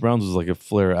change. Chris Brown's was like a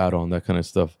flare add-on, that kind of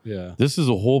stuff. Yeah. This is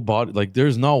a whole body. Like,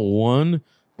 there's not one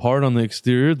part on the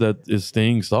exterior that is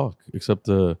staying stock except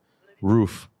the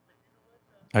roof.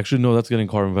 Actually, no, that's getting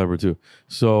carbon fiber too.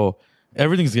 So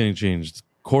everything's getting changed.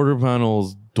 Quarter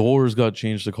panels, doors got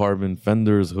changed to carbon,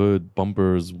 fenders, hood,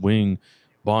 bumpers, wing,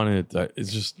 bonnet.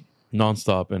 It's just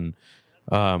nonstop, and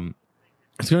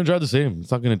it's gonna drive the same.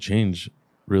 It's not gonna change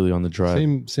really on the drive.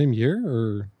 Same year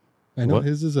or I know What?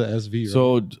 his is a SV, right?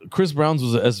 So Chris Brown's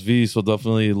was a SV, so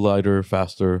definitely lighter,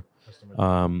 faster,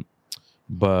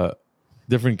 but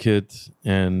different kit,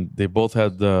 and they both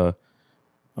had the.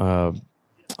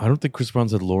 I don't think Chris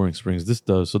Brown's had lowering springs. This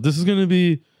does. So this is going to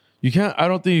be You can't. I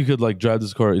don't think you could like drive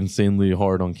this car insanely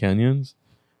hard on canyons.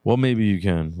 Well, maybe you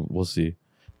can. We'll see,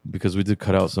 because we did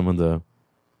cut out some of the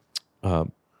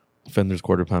fender's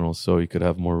quarter panels, so you could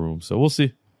have more room. So we'll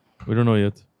see. We don't know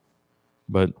yet,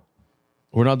 but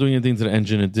we're not doing anything to the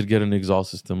engine. It did get an exhaust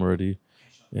system already,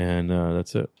 and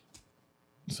that's it.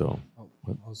 So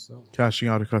Cashing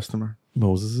out a customer.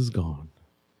 Moses is gone.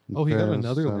 Oh, he got McLaren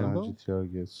another Senna Lambo?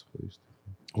 GTR gets placed.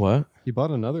 What? He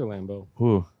bought another Lambo.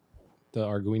 Who? The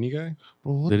Arguini guy.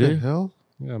 Bro, what Did the he? hell?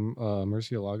 Yeah,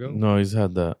 Murcielago. No, he's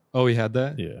had that. Oh, he had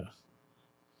that. Yeah.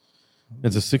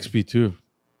 It's a 6P2,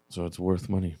 so it's worth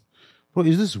money. Bro,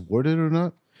 is this worth it or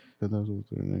not? That was what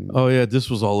their name. Oh yeah, this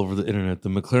was all over the internet. The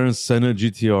McLaren Senna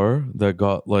GTR that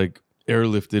got like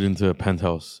airlifted into a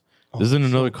Penthouse. This is in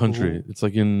another country. It's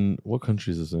like in what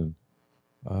country is this in?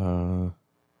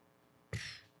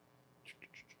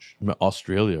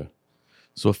 Australia.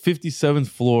 So 57th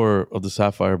floor of the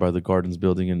Sapphire by the Gardens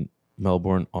building in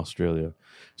Melbourne, Australia.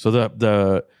 So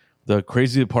the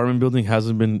crazy apartment building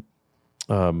hasn't been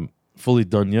fully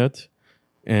done yet,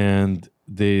 and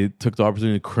they took the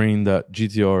opportunity to crane that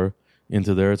GTR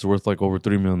into there. It's worth like over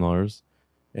 $3 million,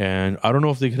 and I don't know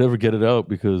if they could ever get it out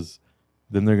because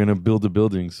then they're gonna build the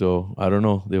building. So I don't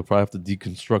know. They'll probably have to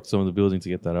deconstruct some of the building to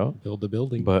get that out. Build the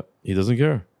building. But he doesn't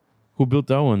care. Who built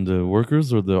that one? The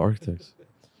workers or the architects?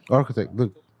 Architect,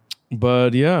 look.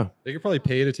 But yeah. They could probably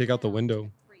pay to take out the window.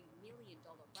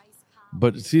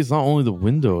 But see, it's not only the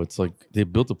window. It's like they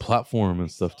built a platform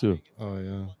and stuff too. Oh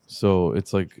yeah. So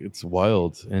it's like it's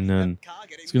wild. And then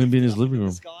it's gonna be in his living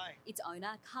room. Its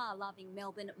owner, car-loving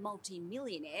Melbourne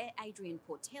multi-millionaire Adrian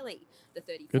Portelli, the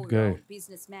Good guy. 34-year-old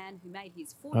businessman who made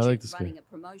his fortune like this running guy. a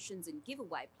promotions and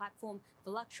giveaway platform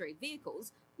for luxury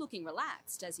vehicles, looking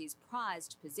relaxed as his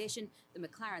prized possession, the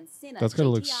McLaren Senna That's gotta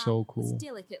GTR, look so cool. was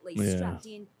delicately Yeah. strapped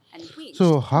in and winched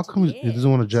So how into come the he air. doesn't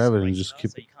want to drive it and just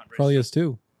keep it? Probably is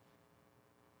too.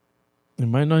 It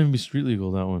might not even be street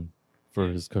legal, that one, for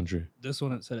his country. This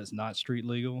one, it said it's not street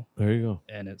legal, There you go.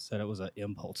 and it said it was an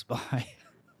impulse buy.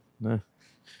 Nah.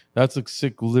 That's a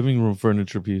sick living room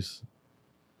furniture piece.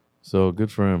 So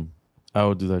good for him. I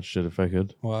would do that shit if I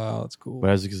could. Wow, that's cool.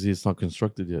 But as you can see, it's not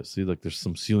constructed yet. See, like there's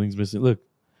some ceilings missing. Look,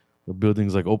 the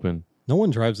building's like open. No one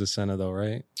drives the Senna though,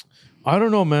 right? I don't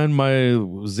know, man.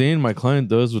 My client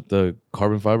does with the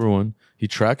carbon fiber one. He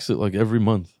tracks it like every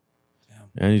month. Damn.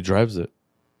 And he drives it.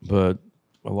 But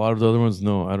a lot of the other ones,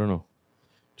 no, I don't know.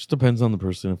 Just depends on the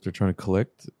person if they're trying to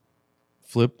collect,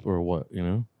 flip, or what, you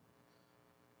know?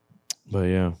 But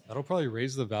yeah. That'll probably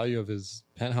raise the value of his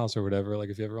penthouse or whatever. Like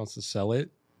if he ever wants to sell it,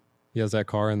 he has that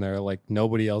car in there. Like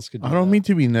nobody else could do I don't that. mean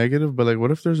to be negative, but like,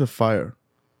 what if there's a fire?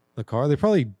 The car, they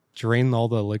probably drain all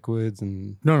the liquids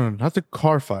and No, not the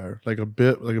car fire. Like a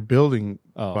building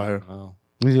fire. Oh,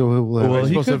 Yeah, Well, You're he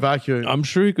supposed to could- evacuate. I'm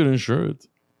sure he could insure it.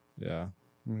 yeah.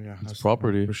 Yeah, It's that's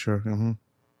property. for sure. Mhm.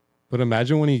 But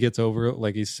imagine when he gets over it,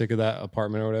 like he's sick of that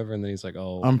apartment or whatever, and then he's like,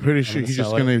 "Oh, I'm pretty I'm sure gonna he's just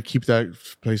sell it. gonna keep that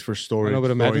place for I storage. know." But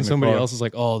imagine storing the somebody car. else is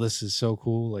like, "Oh, this is so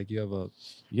cool! Like you have a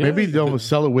Yeah, Maybe they'll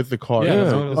sell it with the car. Yeah,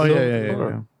 that's what I Oh was yeah, saying. yeah,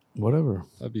 yeah. whatever.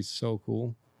 that'd be so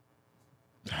cool."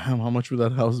 Damn, how much would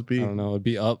that house I be? don't know. It'd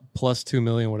be up plus 2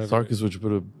 million, whatever. Sarkis, would you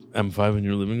put a M5 in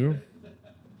your living room?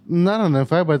 Not an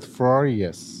F5, but Ferrari,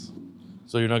 yes.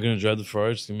 So you're not going to drive the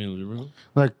Ferrari, just give me a living room?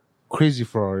 Like crazy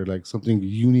Ferrari, like something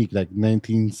unique, like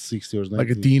 1960 or 19. Like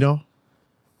a Dino,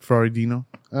 Ferrari Dino,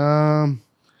 The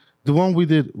one we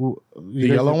did. the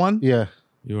yellow one. Yeah.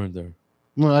 You weren't there.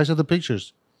 No, I saw the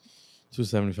pictures.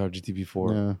 275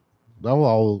 GTP4. Yeah. That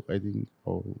will, I think,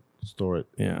 I'll store it.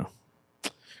 Yeah.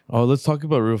 Oh, let's talk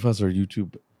about real fast our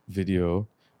YouTube video.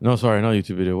 No, sorry, not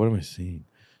YouTube video. What am I saying?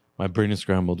 My brain is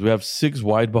scrambled. We have 6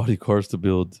 wide body cars to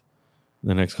build in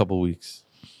the next couple weeks.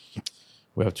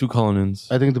 We have 2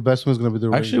 Cullinans. I think the best one is going to be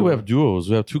the Actually, Range we Rover. have duos.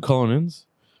 We have 2 Cullinans.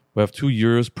 We have 2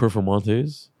 Urus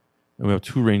Performantes. And we have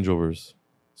 2 Range Rovers.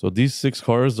 So these 6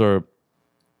 cars are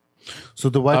So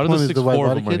the white out of one the is 6, the white 4 of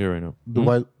body them are kit. here right now.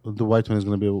 The white one is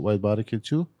going to be a white body kit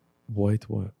too. White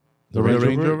what? The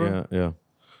Range Rover? Yeah, yeah.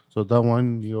 So that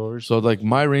one yours. So like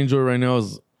my Range Rover right now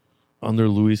is under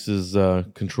Luis's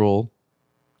control.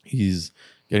 He's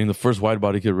getting the first wide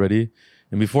body kit ready.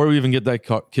 And before we even get that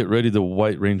kit ready, the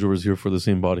white Range Rover is here for the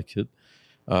same body kit.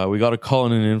 We got a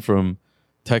Cullinan in from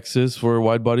Texas for a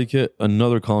wide body kit.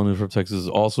 Another Cullinan from Texas is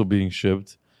also being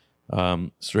shipped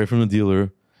straight from the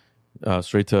dealer,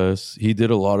 straight to us. He did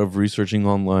a lot of researching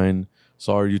online,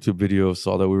 saw our YouTube video,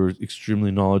 saw that we were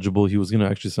extremely knowledgeable. He was going to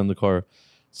actually send the car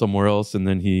somewhere else, and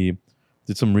then he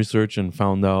did some research and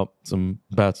found out some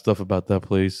bad stuff about that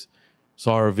place.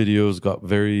 Saw our videos, got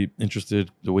very interested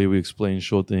the way we explain,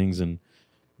 show things, and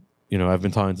you know, I've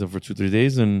been talking to him for 2-3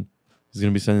 days, and He's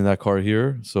going to be sending that car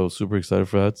here. So super excited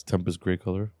for that. It's Tempest gray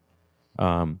color.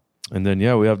 And then,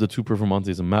 we have the two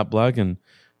Performantes, a matte black and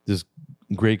this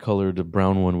gray color, the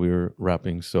brown one we were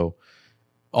wrapping. So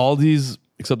all these,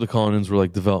 except the Cullinans, were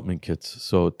like development kits.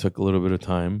 So it took a little bit of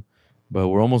time, but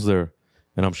we're almost there.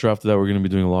 And I'm sure after that, we're going to be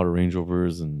doing a lot of Range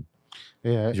Rovers and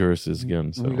Uruses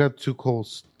again. So. We got 2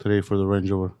 calls today for the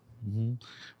Range Rover. Mm-hmm.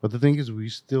 But the thing is, we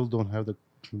still don't have the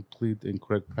complete and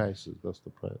correct prices. That's the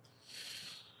price.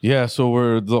 Yeah, so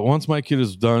once my kit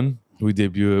is done, we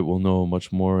debut it, we'll know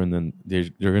much more, and then they're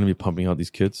going to be pumping out these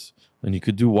kits. And you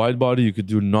could do wide body, you could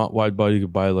do not wide body, you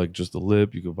could buy like just a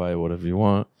lip, you could buy whatever you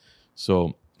want.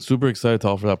 So super excited to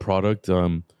offer that product.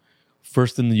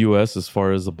 First in the US as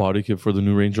far as the body kit for the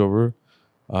new Range Rover.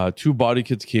 2 body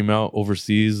kits came out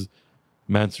overseas,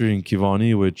 Mansory and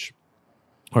Kivani, which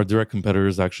are direct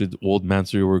competitors. Actually, the old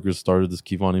Mansory workers started this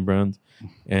Kivani brand.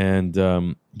 And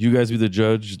you guys be the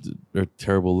judge. They're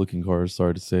terrible looking cars,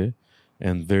 sorry to say,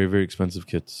 and very, very expensive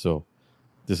kits. So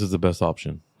this is the best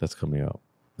option that's coming out.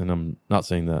 And I'm not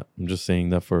saying that. I'm just saying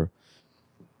that for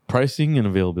pricing and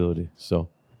availability. So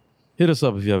hit us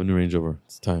up if you have a new Range Rover.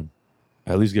 It's time.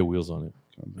 At least get wheels on it.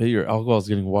 Hey, your alcohol is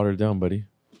getting watered down, buddy.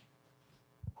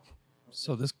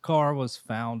 So this car was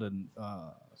found in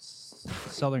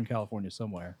Southern California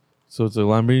somewhere. So it's a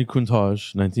Lamborghini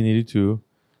Countach, 1982.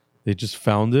 They just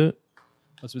found it.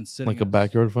 It's been sitting like a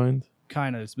backyard find?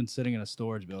 Kind of. It's been sitting in a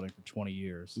storage building for 20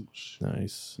 years.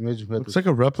 Nice. Looks like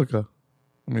a replica.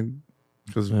 I mean,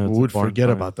 because Yeah, we it's a would barn forget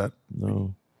find. about that.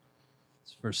 No.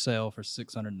 It's for sale for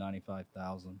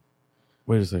 $695,000.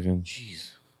 Wait a second.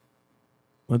 Jeez.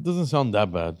 That doesn't sound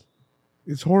that bad.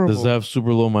 It's horrible. Does it have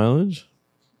super low mileage?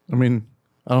 I mean,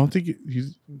 I don't think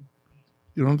you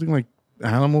don't think like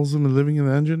animals have been living in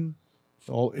the engine.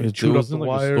 All It chewed up the wasn't like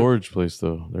wire. a storage place,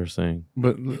 though, they're saying.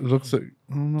 But it looks like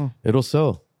I don't know. It'll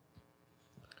sell.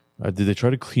 Did they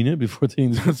try to clean it before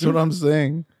taking the That's what I'm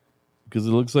saying. Because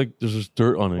it looks like there's just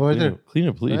dirt on it. Oh, right Clean there. it. Clean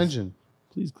it, please. The engine.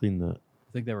 Please clean that.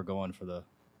 I think they were going for the...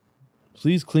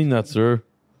 Please clean that, sir.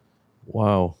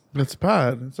 Wow. That's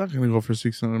bad. It's not going to go for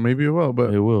 600. Maybe it will,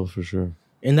 but It will, for sure.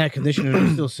 In that condition, it will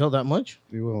still sell that much?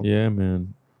 You will. Yeah,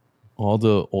 man. All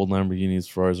the old Lamborghinis,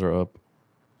 Ferraris are up.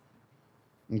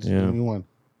 It's Yeah. the new one.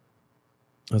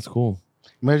 That's cool.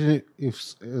 Imagine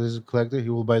if as a collector, he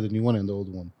will buy the new one and the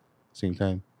old one same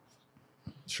time.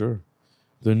 Sure.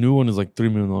 The new one is like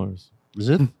 $3 million. Is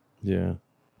it? Yeah.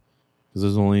 Because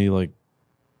there's only like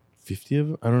 50 of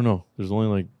them. I don't know. There's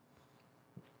only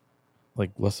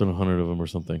like less than 100 of them or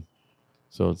something.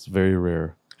 So it's very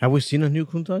rare. Have we seen a new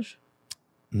Countach?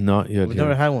 Not yet. We here.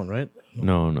 never had one, right?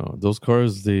 No. Those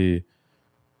cars, they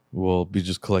will be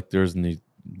just collectors and they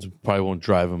probably won't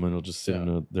drive them and they'll just sit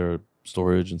in their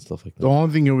storage and stuff like that. the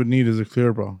only thing you would need is a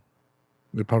clear bra.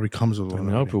 It probably comes with I one.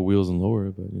 mean, I'll put wheels and lower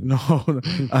it, but No,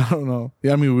 I don't know.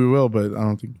 Yeah, I mean, we will, but I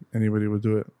don't think anybody would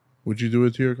do it. Would you do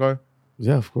it to your car?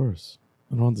 yeah, of course.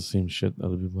 I don't want the same shit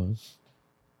other people have.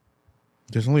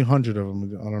 There's only 100 of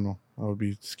them. I don't know. I would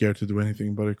be scared to do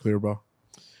anything but a clear bra.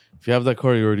 If you have that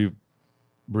car, you're already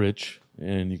rich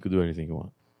and you could do anything you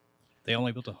want. They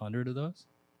only built 100 of those?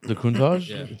 The Countach,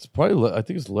 Yeah. it's probably, I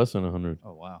think it's less than 100.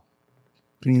 Oh, wow.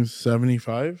 I think it's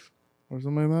 75 or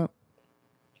something like that.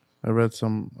 I read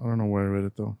some. I don't know where I read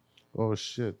it though. Oh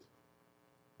shit!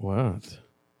 What?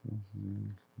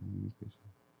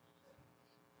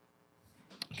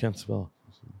 I can't spell.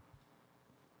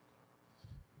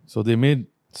 So they made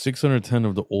 610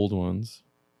 of the old ones.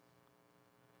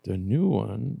 The new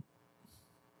one.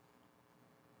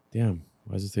 Damn,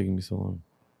 why is it taking me so long?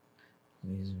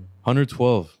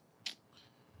 112.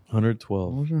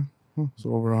 112. Okay. Oh,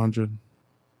 so over 100.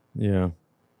 Yeah.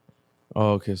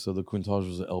 Oh, okay. So the Countach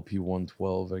was an LP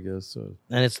 112, I guess. So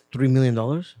And it's $3 million?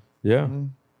 yeah. Mhm.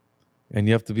 And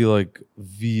you have to be like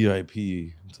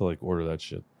VIP to like order that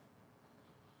shit.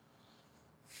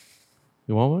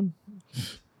 You want one?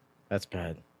 That's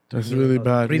bad. That's really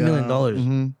bad. $3 million.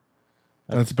 Mhm.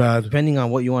 That's bad. Depending on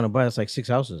what you want to buy, it's like 6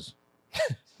 houses.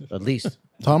 At least.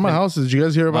 Talking about houses, did you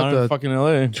guys hear about Not in the fucking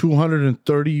LA.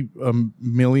 $230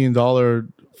 million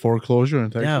foreclosure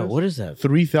in Texas? Yeah, what is that?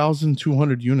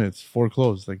 3,200 units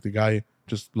foreclosed. Like the guy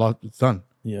just lost. It's done.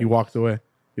 Yeah. He walked away.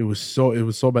 It was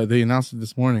so bad. They announced it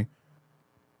this morning.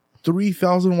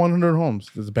 3,100 homes.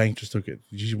 The bank just took it.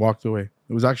 He just walked away.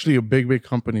 It was actually a big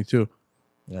company too.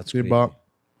 That's They crazy. bought.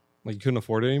 Like you couldn't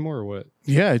afford it anymore, or what?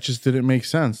 Yeah, it just didn't make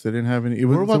sense. They didn't have any. It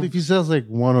was, What about if he sells like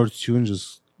one or two and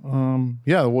just?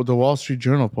 yeah, the Wall Street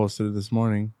Journal posted it this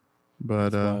morning,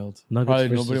 but Wild. Nuggets Probably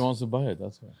versus- nobody wants to buy it.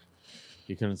 That's why.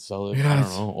 You couldn't sell it. I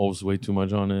Yes. don't know. Owes way too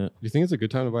much on it. Do you think it's a good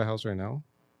time to buy a house right now?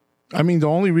 I mean, the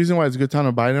only reason why it's a good time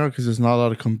to buy now because there's not a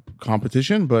lot of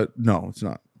competition. But no, it's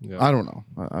not. Yeah. I don't know.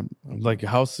 I'm Like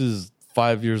houses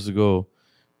 5 years ago,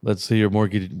 let's say your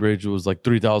mortgage rate was like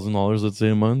 $3,000, let's say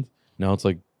a month. Now it's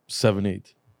like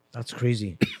 7-8. That's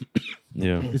crazy.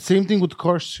 Yeah. The same thing with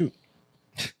cars too.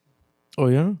 Oh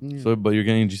yeah. So, but you're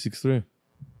getting a G63.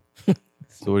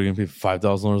 So what are you gonna pay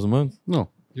 $5,000 a month? No,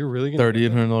 You're really gonna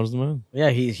 $3,800 a month. Yeah,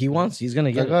 he's gonna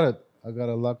I get got it. I got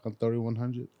a lock on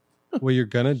 3100. Well, you're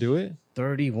gonna do it.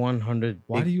 3,100.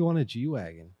 Why do you want a G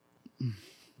wagon?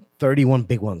 31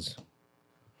 big ones?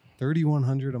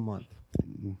 3,100 a month.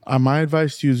 my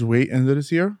advice to you is wait end of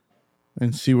this year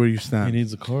and see where you He stand.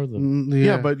 needs a car though.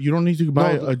 Yeah, but you don't need to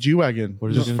buy No, a G wagon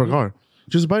What is just he for a gonna car.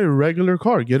 Just buy a regular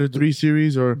car. Get a 3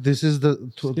 Series or. this is the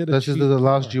get a this is cheap the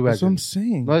last G That's what I'm wagon.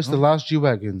 saying. No, it's the last G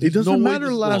wagon. It doesn't no way matter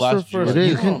this is the last last or first. G-Wagon.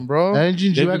 You can't, bro.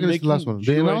 Engine G They've been wagon is the making last one. They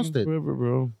G-Wagons announced it. forever,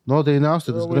 bro. No, they announced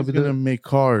it. They're It's gonna always be gonna make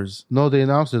cars. No, they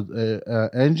announced it.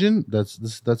 Engine. That's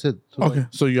it. So, Okay,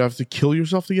 so you have to kill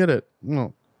yourself to get it.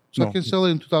 No, so No. I can sell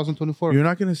it in 2024. You're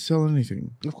not gonna sell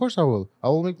anything. Of course, I will. I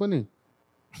will make money.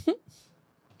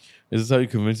 Is this how you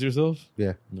convince yourself?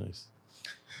 Yeah, Nice.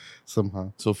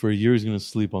 somehow. So for a year he's gonna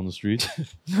sleep on the street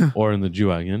or in the G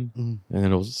wagon, and then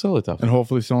he'll sell it after. And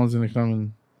hopefully someone's gonna come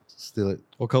and. Steal it.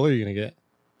 What color are you gonna get?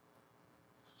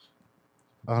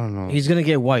 I don't know. He's gonna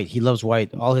get white. He loves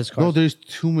white. All his cars. No, there's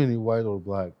too many white or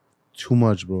black. Too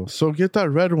much, bro. So get that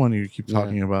red one you keep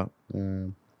talking about.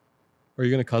 Are you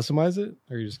gonna customize it,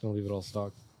 or are you just gonna leave it all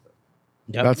stock?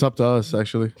 Yep. That's up to us,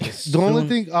 actually. The only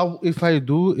thing if I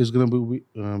do is gonna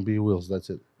be wheels. That's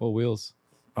it. What wheels?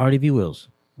 RDB wheels.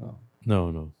 No.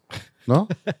 No, Not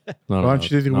Why don't you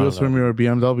take the allowed. wheels Not from your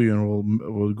BMW and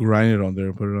we'll grind it on there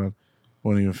and put it on.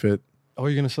 Won't even fit. Oh,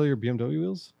 you're gonna sell your BMW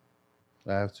wheels?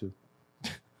 I have to.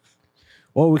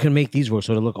 Or we can make these work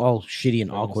so they look all shitty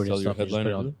and Are you gonna awkward and sell your stuff. and just put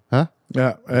it headliner on- too?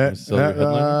 Yeah. sell your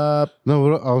headliner? No,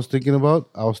 what I was thinking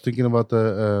about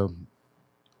the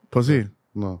Pussy.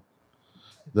 no,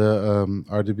 the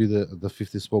RDB the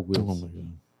 50 spoke Oh wheels my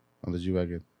god. on the G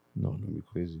wagon. No, That'd be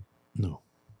crazy. no.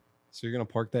 So you're gonna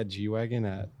park that G wagon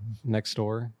at next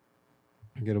door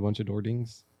and get a bunch of door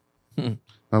dings I'm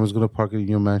just gonna park it in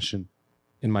your mansion.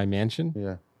 in my mansion?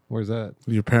 Yeah. Where's that?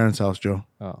 Your parents' house, Joe.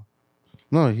 Oh,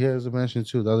 No, he has a mansion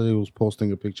too. The other day he was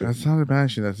posting a picture. That's not a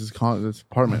mansion. That's his that's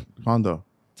apartment, condo.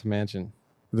 it's a mansion.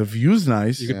 The view's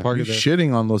nice. You could park You're it there.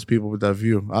 shitting on those people with that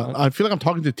view. I feel like I'm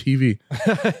talking to TV.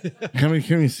 Can't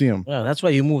even see him. Yeah, that's why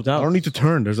you moved I out. don't need to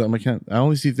turn. There's I can't. I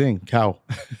only see thing cow.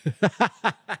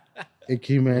 Hey,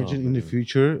 can you imagine in the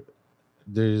future?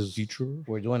 There's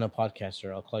We're doing a podcast,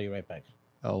 sir. I'll call you right back.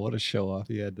 Oh, what a show off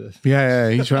he had to. Yeah.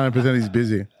 He's trying to pretend he's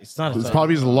busy. It's not. It's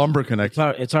probably his lumber connect.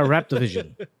 It's our rap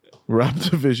division. Rap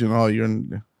division. Oh, you're.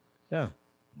 In, Yeah.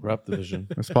 Rap division.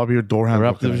 that's probably your door The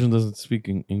handle. rap division doesn't speak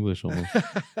English almost.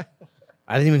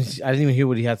 I didn't even hear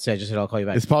what he had to say. I just said I'll call you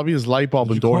back. It's probably his light bulb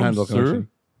Did and you door call him handle sir? connection.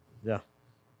 Yeah.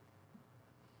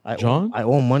 I John? I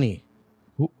owe money.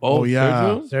 Who? Oh,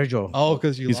 yeah. Sergio? Sergio. Oh,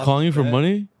 because you He's lost calling you the for bet?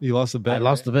 money? You lost the bet. I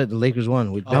lost the bet. The Lakers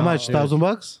won. We how much?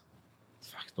 $1,000?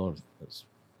 Fuck, Lord. It's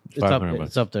up. 500 bucks.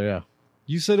 It's up there. Yeah.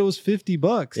 You said it was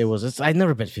 $50. It was. I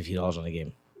never bet $50 on a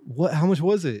game. What? How much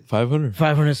was it? 500.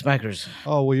 500 smackers.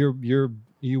 Oh well,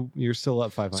 you're still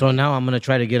up 500. So now I'm gonna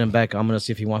try to get him back. I'm gonna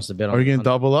see if he wants to bet on. Are you gonna on,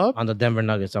 double up on the Denver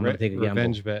Nuggets? I'm gonna take a gamble.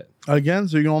 revenge bet. again?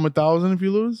 So you can owe him 1,000 if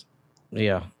you lose.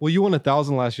 Yeah, Well, you won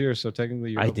 1,000 last year, so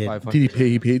technically you're I up did. 500. Did he pay?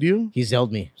 He paid you. he's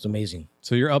held me. It's amazing.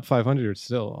 So you're up 500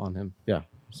 still on him. Yeah,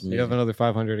 it's So you have amazing. another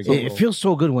 500 to go. It feels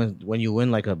so good when you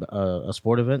win like a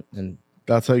sport event, and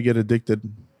That's how you get addicted.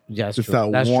 yeah, that's It's true.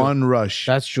 that That's true. one rush.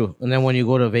 That's true. And then when you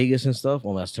go to Vegas and stuff,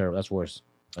 oh, that's terrible. That's worse.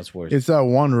 That's worse. It's that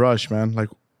one rush, man. Like,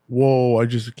 whoa, I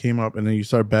just came up, and then you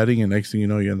start betting, and next thing you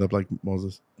know, you end up like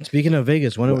Moses. Speaking of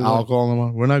Vegas, when are we going? Alcohol in the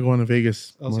We're not going to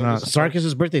Vegas. Oh, We're so not. just-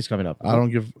 Sarkis' birthday's coming up. I don't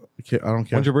give. I don't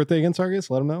care. When's your birthday again,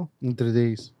 Sargis? Let him know. In 3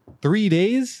 days. 3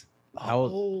 days? How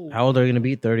old are you gonna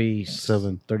be?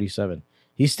 37. 37.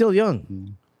 He's still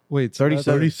young. Wait, so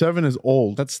 37 is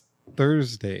old. That's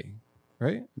Thursday,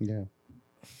 right? Yeah.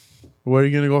 Where are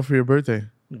you gonna go for your birthday?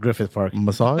 Griffith Park.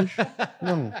 Massage?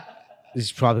 No.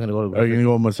 He's probably gonna go to Are you Griffith.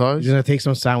 gonna go massage? He's gonna take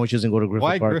some sandwiches and go to Griffith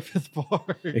Why Park. Griffith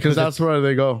Park? Because that's where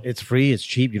they go. It's free. It's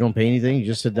cheap. You don't pay anything. You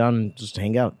just sit down and just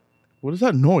hang out. What is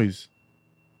that noise?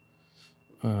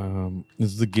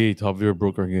 It's the gate. Javier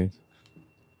broke our gate.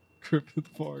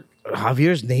 Griffith Park.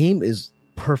 Javier's name is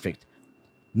perfect.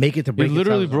 Make it to He break.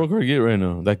 literally it sounds broke our gate right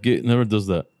now. That gate never does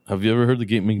that. Have you ever heard the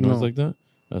gate make noise No. like that?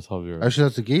 That's Javier. Actually,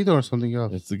 that's the gate or something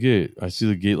else. It's the gate. I see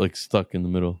the gate like stuck in the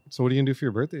middle. So what are you gonna do for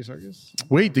your birthday, Sargis?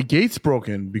 Wait, the gate's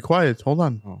broken. Be quiet. Hold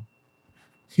on. Oh.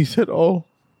 He said, "Oh,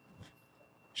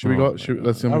 Should we go?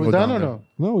 Let's Are we go done down or there. no?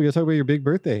 No, we gotta talk about your big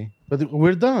birthday. But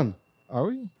we're done. Are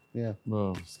we? Yeah.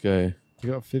 Bro, this guy.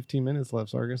 You got 15 minutes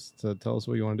left, Sargus, to tell us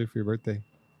what you want to do for your birthday.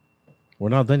 We're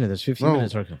not done yet. There's 15 No.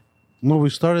 minutes, Arca. No, we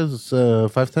started at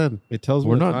 5:10. It tells me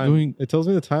We're the not time. doing It tells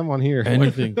me the time on here.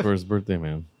 anything for his birthday,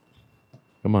 man.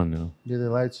 Come on now. Yeah, they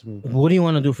lied to me. What do you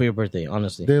want to do for your birthday,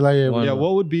 honestly? They lied. One- Yeah,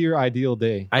 what would be your ideal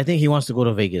day? I think he wants to go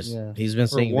to Vegas. Yeah. He's been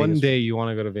For saying one Vegas. day you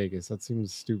want to go to Vegas. That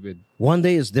seems stupid. One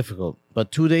day is difficult,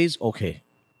 but 2 days, okay.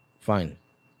 Fine.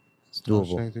 It's I was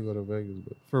doable. trying to go to Vegas,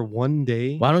 but For one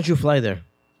day? Why don't you fly there?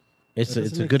 It's That a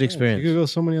doesn't make good sense. experience. You could go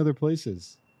so many other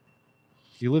places.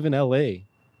 You live in LA.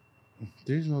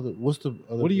 there's no. What's the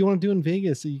other? What do you want to do in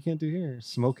Vegas that you can't do here?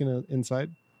 Smoking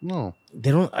inside? No,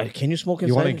 They don't. Can you smoke inside?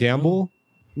 You want to gamble?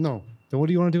 no. Then what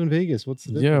do you want to do in Vegas? What's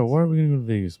the difference? Yeah, why are we gonna go to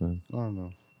Vegas, man? I don't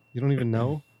know. You don't even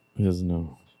know? He doesn't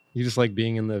know. You just like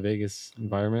being in the Vegas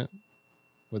environment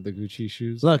with the Gucci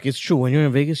shoes? Look, it's true. When you're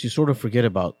in Vegas, you sort of forget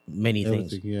about many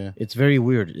things. Everything, yeah. It's very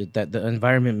weird that the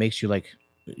environment makes you like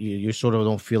you sort of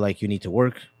don't feel like you need to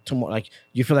work tomorrow. Like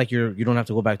you feel like you don't have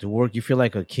to go back to work. You feel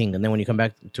like a king, and then when you come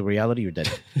back to reality, you're dead,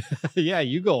 Yeah,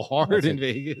 you go hard That's in it.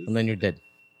 Vegas. and then you're dead.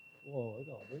 Whoa, I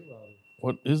got way louder.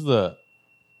 What is that?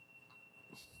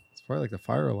 It's probably like the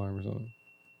fire alarm or something.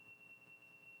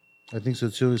 I think so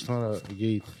too. It's not a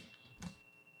gate.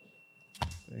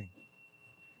 Dang.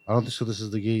 I don't think so. This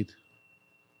is the gate.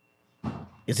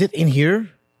 Is it in here?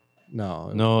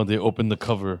 No. No, they opened the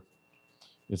cover.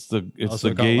 It's the Also,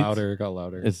 the it got gate. louder. It got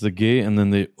louder. It's the gate, and then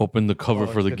they opened the cover Oh,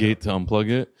 for the it's gate to unplug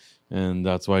it, and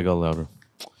that's why I got louder.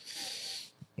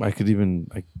 I could even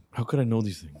how could I know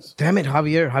these things? Damn it,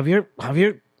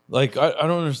 Javier. Like I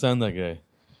don't understand that guy.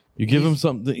 You give him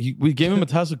something. We gave him a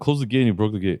task to close the gate, and he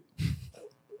broke the gate.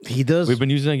 He does. We've been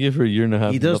using that gate for a year and a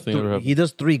half. He does. Nothing ever happened. He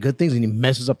does 3 good things and he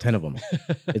messes up 10 of them.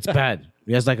 It's bad.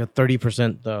 He has like a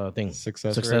 30% thing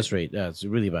Success rate. Yeah, it's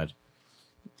really bad.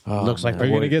 Oh, Looks like man. Are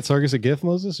you boy. going to get Sargus a gift,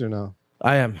 Moses, or no?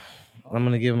 I am. I'm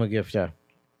gonna give him a gift. Yeah.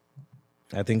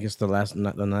 I think it's the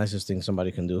nicest thing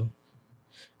somebody can do.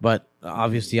 But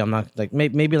obviously, I'm not like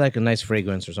maybe like a nice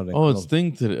fragrance or something. Oh, it's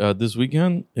thing to this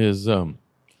weekend is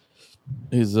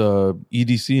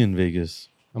EDC in Vegas.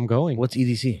 I'm going. What's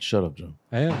EDC? Shut up, Joe.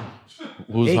 I am.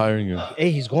 Who's Hey. hiring you?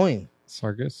 Hey, he's going.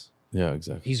 Sargus? Yeah,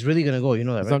 exactly. He's really gonna go. You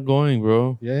know that, He's right? not going,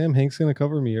 bro. Yeah, I am. Hank's going to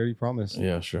cover me. He already promised.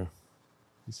 Yeah, sure.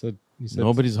 He said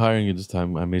Nobody's hiring you this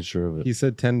time. I made sure of it. He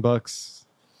said $10.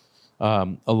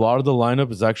 A lot of the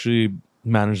lineup is actually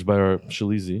managed by our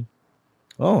Shalizi.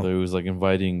 Oh, So he was like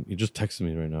inviting. He just texted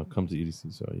me right now. Come to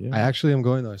EDC. So yeah. I actually am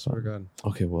going though. I swear to God.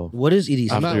 Okay, well. what is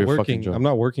EDC? I'm After not your fucking working. job. I'm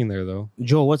not working there though.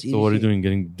 Joe, what's EDC? So what are you doing?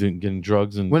 Getting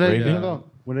drugs and When are you raving? gonna go?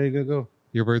 When are you gonna go?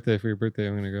 Your birthday. For your birthday,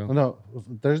 I'm gonna Oh, go. no,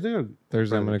 Thursday or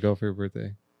Thursday, I'm Friday? gonna go for your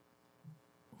birthday.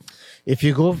 If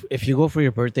you go for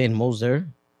your birthday and Mo's there,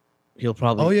 he'll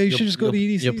probably. Oh, yeah, you you'll- should just go to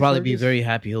you'll- EDC, You'll probably be Sargus. very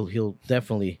happy. He'll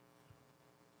definitely.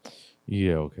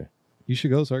 Yeah. Okay. You should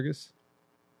go, Sargus.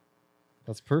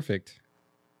 That's perfect.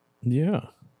 Yeah.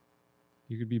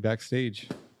 You could be backstage.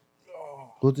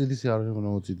 Go to EDC. I don't even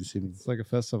know what EDC means. It's like a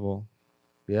festival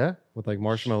Yeah. with like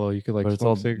marshmallow. You could like But it's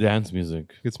all smoke dance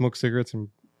music. You could smoke cigarettes and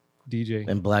DJ.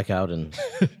 And blackout, and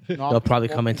they'll probably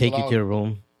come and take you to your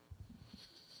room.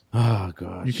 Oh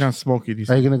gosh. You can't smoke it.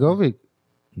 Are you gonna go, Vic?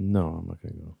 No, I'm not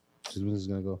gonna go. When is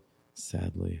gonna go?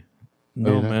 Sadly.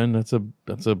 No, you're not? man.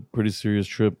 That's a pretty serious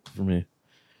trip for me.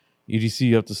 EDC,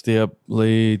 you have to stay up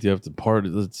late. You have to party.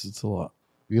 It's a lot.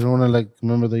 You don't want to like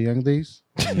remember the young days?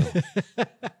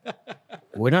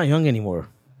 We're not young anymore.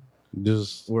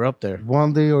 Just We're up there.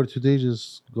 one day or 2 days,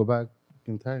 just go back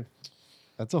in time.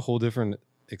 That's a whole different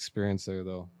experience there,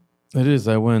 though. It is.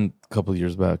 I went a couple of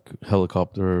years back.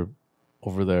 Helicopter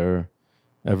over there.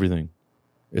 Everything.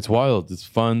 It's wild. It's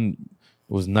fun.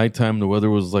 It was nighttime. The weather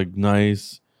was like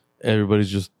nice. Everybody's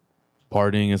just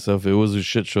partying and stuff. It was a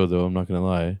shit show though. I'm not gonna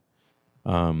lie.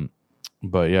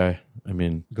 But yeah, I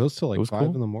mean, It goes till It like was 5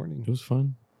 cool. in the morning. it was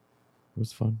fun. It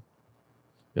was fun.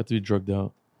 You have to be drugged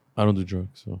out. I don't do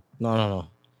drugs, so No.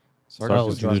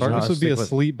 Sargus, drugs. Sargus would be Stick with-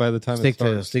 asleep by the time Stick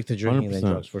it starts. to drinking and 100%.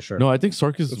 then drugs for sure. no. I think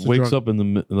Sarkis It's a wakes drug. up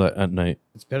in at night.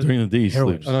 it's better. During the day, he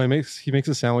heroin. sleeps. Oh, no, he makes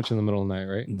a sandwich in the middle of the night,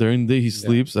 right? During the day, he Yeah,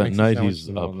 sleeps. makes At a night, sandwich he's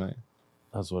in the middle up. of the night.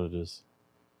 That's what it is.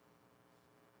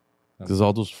 Because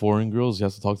all those foreign girls, he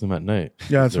has to talk to them at night.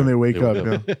 Yeah, that's when they wake up.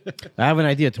 wake Yeah. I have an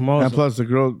idea. And plus, the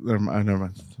girl. Never mind.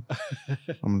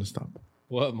 I'm gonna stop.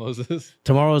 What, Moses?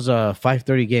 Tomorrow's a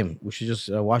 5:30 game. We should just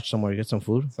watch somewhere, get some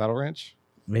food, Saddle Ranch?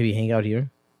 maybe hang out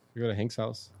here. We go to Hank's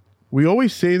house. We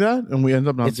always say that, and we end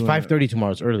up not. It's doing 5:30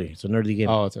 tomorrow. It's early. It's an early game.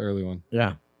 Oh, it's an early one.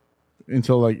 Yeah, it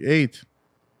until like 8.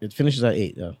 it finishes at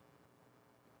 8. Yeah.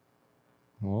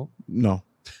 Well, No,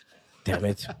 Damn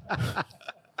it.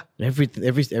 Every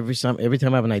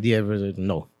time I have an idea,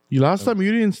 no. You last time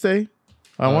you didn't stay.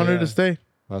 I wanted to stay.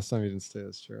 Last time you didn't stay.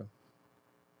 That's true.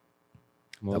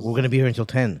 We're gonna be here until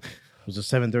 10. It was a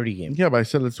 7:30 game. Yeah, but I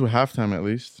said let's do halftime at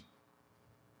least.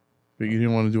 But you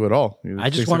didn't want to do it all. I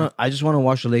just want to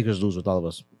watch the Lakers lose with all of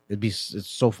us. It's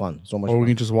so fun, so much. Or fun. we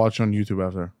can just watch on YouTube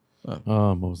after.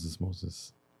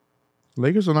 Moses.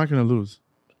 Lakers are not going to lose.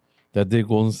 That day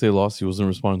Golden State lost, he wasn't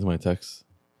responding to my texts.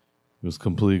 He was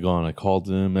completely gone. I called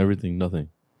him, everything, nothing.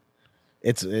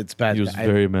 It's bad. He was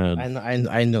very mad.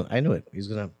 I knew it. He's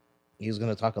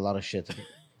gonna talk a lot of shit.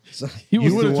 So,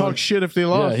 you would have talked shit if they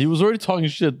lost. Yeah, he was already talking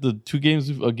shit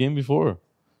a game before.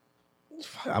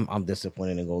 I'm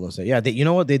disappointed in Golden State. Yeah, you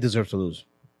know what? They deserve to lose.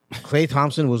 Klay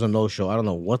Thompson was a no-show. I don't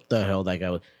know what the hell that guy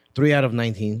was. 3 out of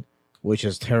 19, which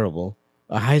is terrible.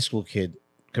 A high school kid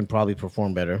can probably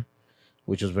perform better,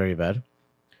 which is very bad.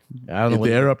 I don't know. If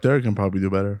the air up there can probably do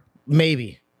better.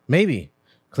 Maybe.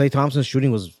 Klay Thompson's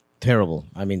shooting was terrible.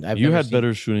 I mean, you had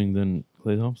better shooting than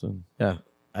Klay Thompson. Yeah,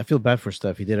 I feel bad for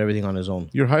Steph. He did everything on his own.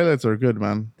 Your highlights are good,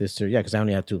 man. This year, yeah, because I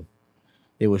only had 2.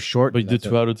 It was short. But you did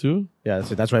 2 out of 2? Yeah,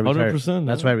 that's why I retired. 100%.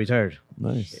 That's why I retired.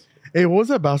 Nice. Hey, what was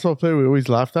that basketball player we always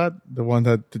laughed at? The one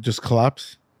that just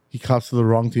collapsed? He collapsed to the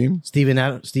wrong team? Steve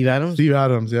Adams? Steve Adams,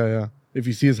 yeah. If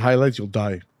you see his highlights, you'll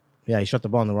die. Yeah, he shot the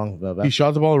ball in the wrong basket. He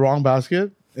shot the ball in the wrong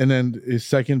basket, and then his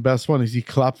second best one is he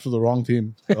collapsed for the wrong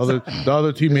team. The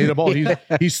other team made a ball.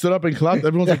 He stood up and clapped.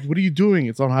 Everyone's like, what are you doing?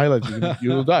 It's on highlights.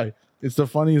 You'll die. It's the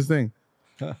funniest thing.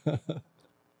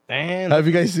 Damn. Have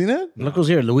you guys seen it? Look who's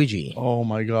here, Luigi. Oh,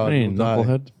 my God. Hey, He'll die.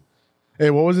 knucklehead. Hey,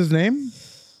 what was his name?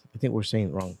 I think we're saying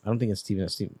it wrong. I don't think it's Steven.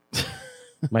 It's Steven.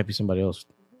 Might be somebody else.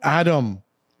 Adam.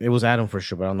 It was Adam for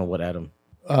sure, but I don't know what Adam.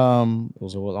 It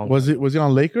was a long Was he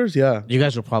on Lakers? Yeah. You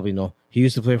guys will probably know. He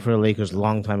used to play for the Lakers a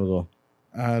long time ago.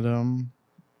 Adam.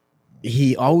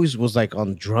 He always was like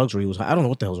on drugs, or he was. I don't know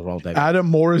what the hell's wrong with that guy. Adam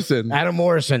Morrison. Adam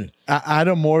Morrison.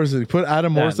 Adam Morrison. Put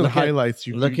Adam Morrison highlights.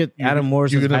 Look at Adam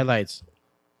Morrison's highlights.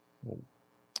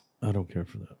 I don't care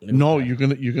for that. No, you're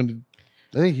gonna.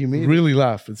 I think he made really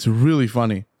laugh. It's really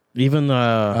funny. Even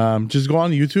just go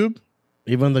on YouTube.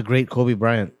 Even the great Kobe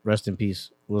Bryant, rest in peace,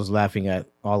 was laughing at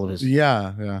all of his.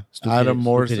 Yeah. Adam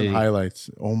Morrison highlights.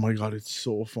 Oh my God, it's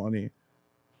so funny.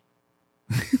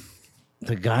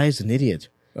 The guy's an idiot.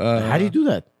 How do you do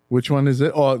that? Which one is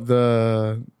it? Oh,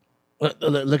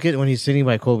 look at when he's sitting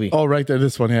by Kobe. Oh, right there.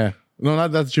 This one. Yeah. No,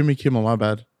 that's Jimmy Kimmel. My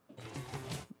bad.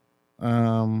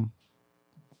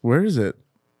 Where is it?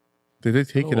 Did they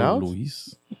take it out?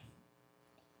 Luis.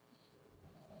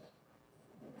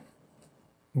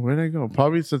 Where'd I go?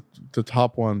 Probably it's the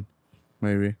top one,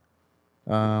 maybe.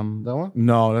 that one?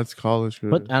 No, that's college.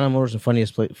 Put Adam Morrison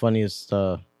funniest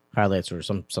highlights or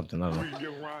something. I don't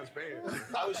know.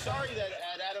 I was sorry that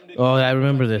Adam didn't. Oh, I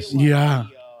remember this. Yeah,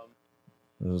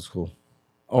 That was cool.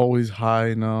 always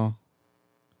high. No.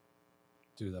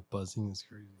 Dude, that buzzing is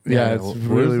crazy. Yeah, it's where's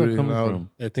really, that really coming loud. from?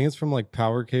 I think it's from like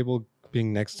power cable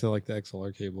being next to like the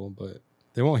XLR cable, but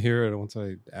they won't hear it once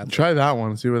I add. Try that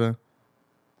one. See what that.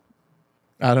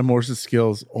 Adam Morris's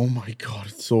skills. Oh my God,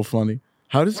 it's so funny.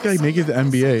 How does this guy make it to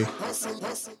NBA?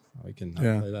 We can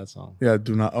Yeah. play that song. Yeah,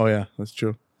 do not. Oh yeah, that's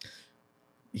true.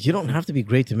 You don't have to be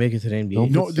great to make it to the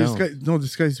NBA. Don't No,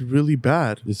 this guy's really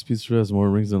bad. This pizza has more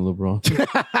rings than LeBron.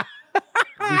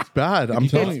 It's bad. I'm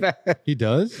telling you. He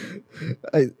does?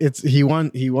 He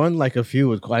won like a few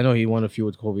with. I know he won a few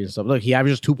with Kobe and stuff. Look, he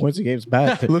averages 2 points a game. It's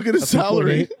bad. Look at his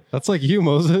salary. That's like you,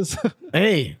 Moses.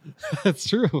 Hey, That's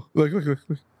true. Look.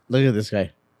 look at this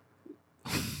guy.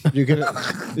 You're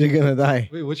gonna die.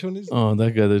 Wait, which one is Oh,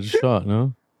 that guy that just shot,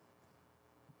 no?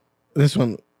 This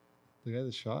one, the guy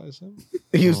that shot is him?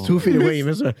 he was 2 feet away. He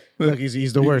missed it. Look,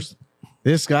 he's the worst.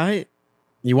 This guy,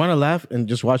 you want to laugh and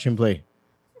just watch him play.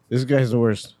 This guy's the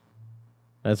worst.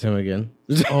 That's him again.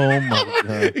 Oh my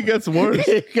God. It gets worse.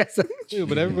 Dude,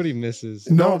 but everybody misses.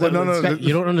 No. This guy-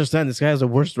 you don't understand. This guy has the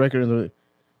worst record in the.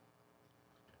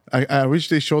 I wish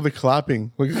they show the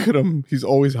clapping. Look at him. He's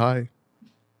always high.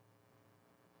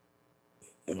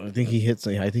 I think he hit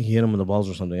him with the balls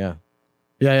or something.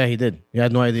 Yeah, he did. He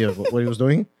had no idea what he was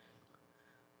doing.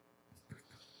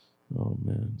 Oh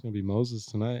man. It's going to be Moses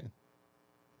tonight.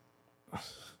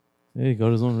 Hey, he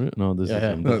got his own written. No, this is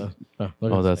him. Look at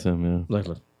Oh, this that's guy. him, yeah.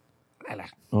 Look.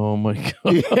 Oh my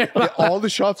God. Yeah, all the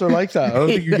shots are like that. I don't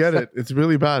think you get it. It's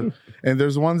really bad. And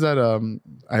there's ones that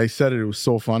I said it was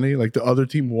so funny. Like the other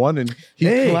team won and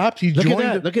he clapped. He look joined.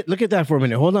 at that. Look at that for a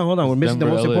minute. Hold on. We're missing the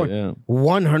most Denver, important. yeah.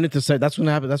 100 to 7. That's what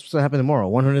happened. That's what's gonna happen tomorrow.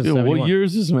 171. Yo, what year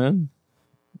is this, man?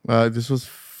 This was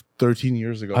 13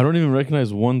 years ago. I don't even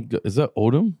recognize one. Is that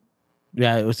Odom?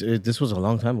 Yeah, this was a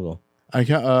long time ago. I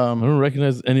can't. I don't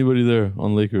recognize anybody there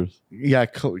on Lakers. Yeah,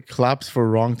 claps for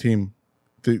wrong team.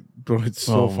 Bro, it's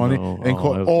so Oh, funny. no.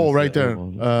 And right there.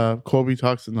 one. Kobe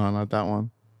talks. No, not that one.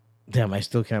 Damn, I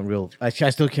still can't I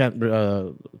still can't.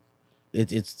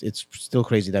 It's still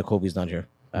crazy that Kobe's not here.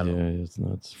 I don't know. It's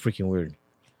nuts. It's freaking weird.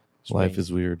 Life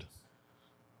is weird.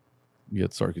 You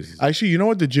get sarcasm. Actually, you know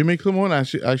what? The Jimmy Kimmel one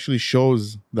actually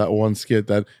shows that one skit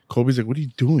that Kobe's like, "What are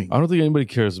you doing?" I don't think anybody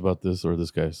cares about this or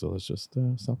this guy, so let's just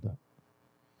stop that.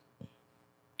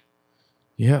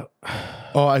 Yeah.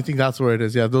 Oh, I think that's where it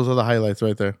is. Yeah, those are the highlights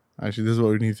right there. Actually, this is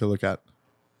what we need to look at.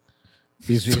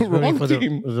 He's the running wrong for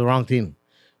team. the wrong team.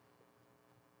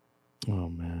 Oh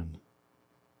man.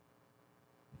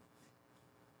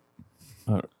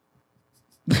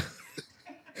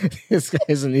 This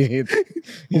guy's an idiot.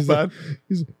 He's bad.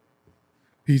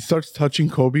 He starts touching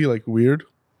Kobe like weird.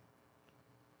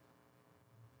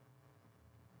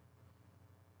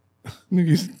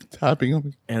 He's tapping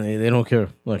him. And they don't care.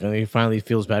 Look, and he finally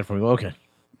feels bad for him. Okay.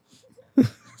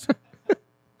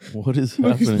 What is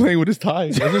Look, he's happening? playing with his tie.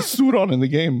 He has a suit on in the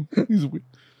game. He's weird.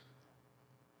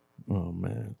 Oh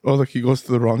man. Oh, look, he goes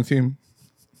to the wrong team.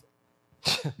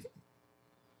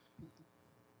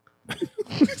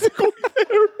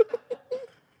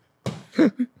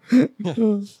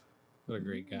 What a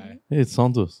great guy. Hey, it's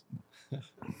Santos.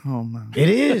 Oh man. It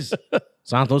is.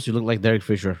 Santos, you look like Derek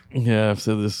Fisher. Yeah, I've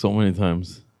said this so many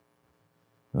times.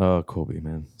 Oh, Kobe,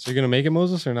 man. So you're gonna make it,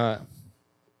 Moses, or not?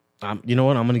 You know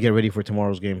what? I'm gonna get ready for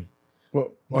tomorrow's game.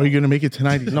 Well, are you gonna make it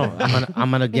tonight? No, I'm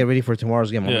gonna get ready for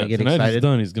tomorrow's game. I'm gonna get tonight excited. he's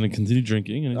done. He's gonna continue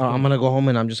drinking. And I'm gonna go home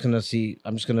and I'm just gonna see.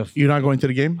 You're not going to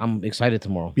the game? I'm excited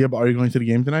tomorrow. Yeah, but are you going to the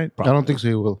game tonight? I don't think so.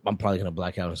 He will. I'm probably gonna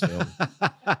black out and stay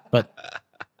home. But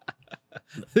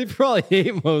They probably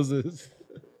hate Moses.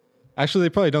 Actually, they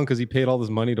probably don't because he paid all this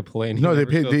money to play. And No, they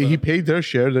never paid. shows He up. paid their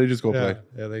share. They just go Yeah, play.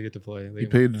 yeah, they get to play. He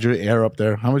paid the air up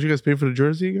there. How much you guys pay for the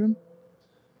jersey again?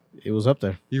 it was up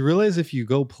there. You realize if you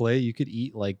go play, you could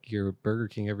eat like your Burger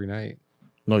King every night.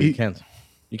 No, you can't.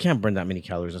 You can't burn that many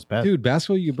calories. That's bad. Dude,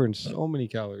 basketball, you burn so many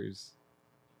calories.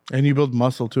 And you build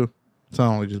muscle too. It's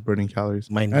not only just burning calories.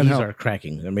 My And knees health. are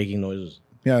cracking. They're making noises.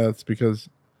 Yeah, that's because.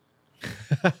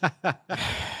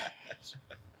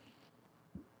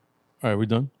 All right, we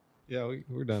done? Yeah,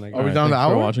 we're done. I Are we guess. down the Thanks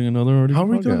for hour? watching another RDB How are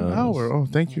we doing an podcast. hour? Oh,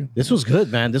 thank you. This was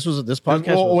good, man. This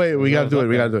podcast. Oh, was- wait, we gotta was do it. up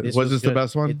We there. gotta do it. Was this the good.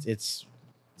 best one? It's It's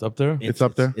up there? It's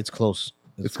up there? It's close.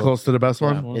 It's close to the best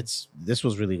one. Yeah, this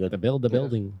was really good. The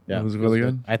building. Yeah, It was really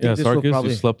good. I think Yeah, this will Sarkis, probably.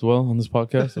 you slept well on this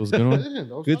podcast. It was a good I one. didn't.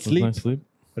 That was Good nice. sleep. Nice sleep.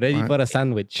 Ready Alright. for a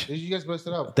sandwich. You guys messed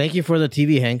it up. Thank you for the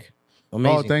TV, Hank.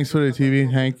 Amazing. Oh, thanks for the TV,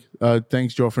 Hank.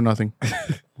 Thanks, Joe, for nothing.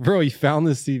 Bro, you found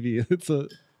this TV. It's a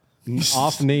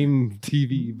off-name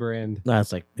TV brand. No,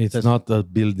 it's like It's not the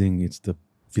building, it's the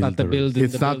Not the builders. building.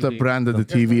 It's not the brand of the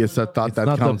TV. It's the thought It's that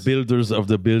not counts. the builders of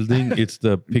the building, it's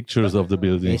the pictures of the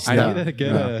building. It's I the- need to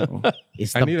get a.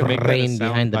 it's I the need to make that a brain sound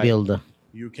behind the bite. builder.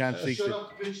 You can't fix it.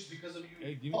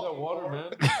 Hey, give me that water,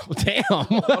 man.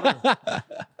 Damn.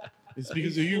 It's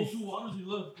because of you.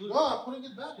 No, I'm putting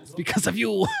it back. Because of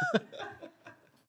you.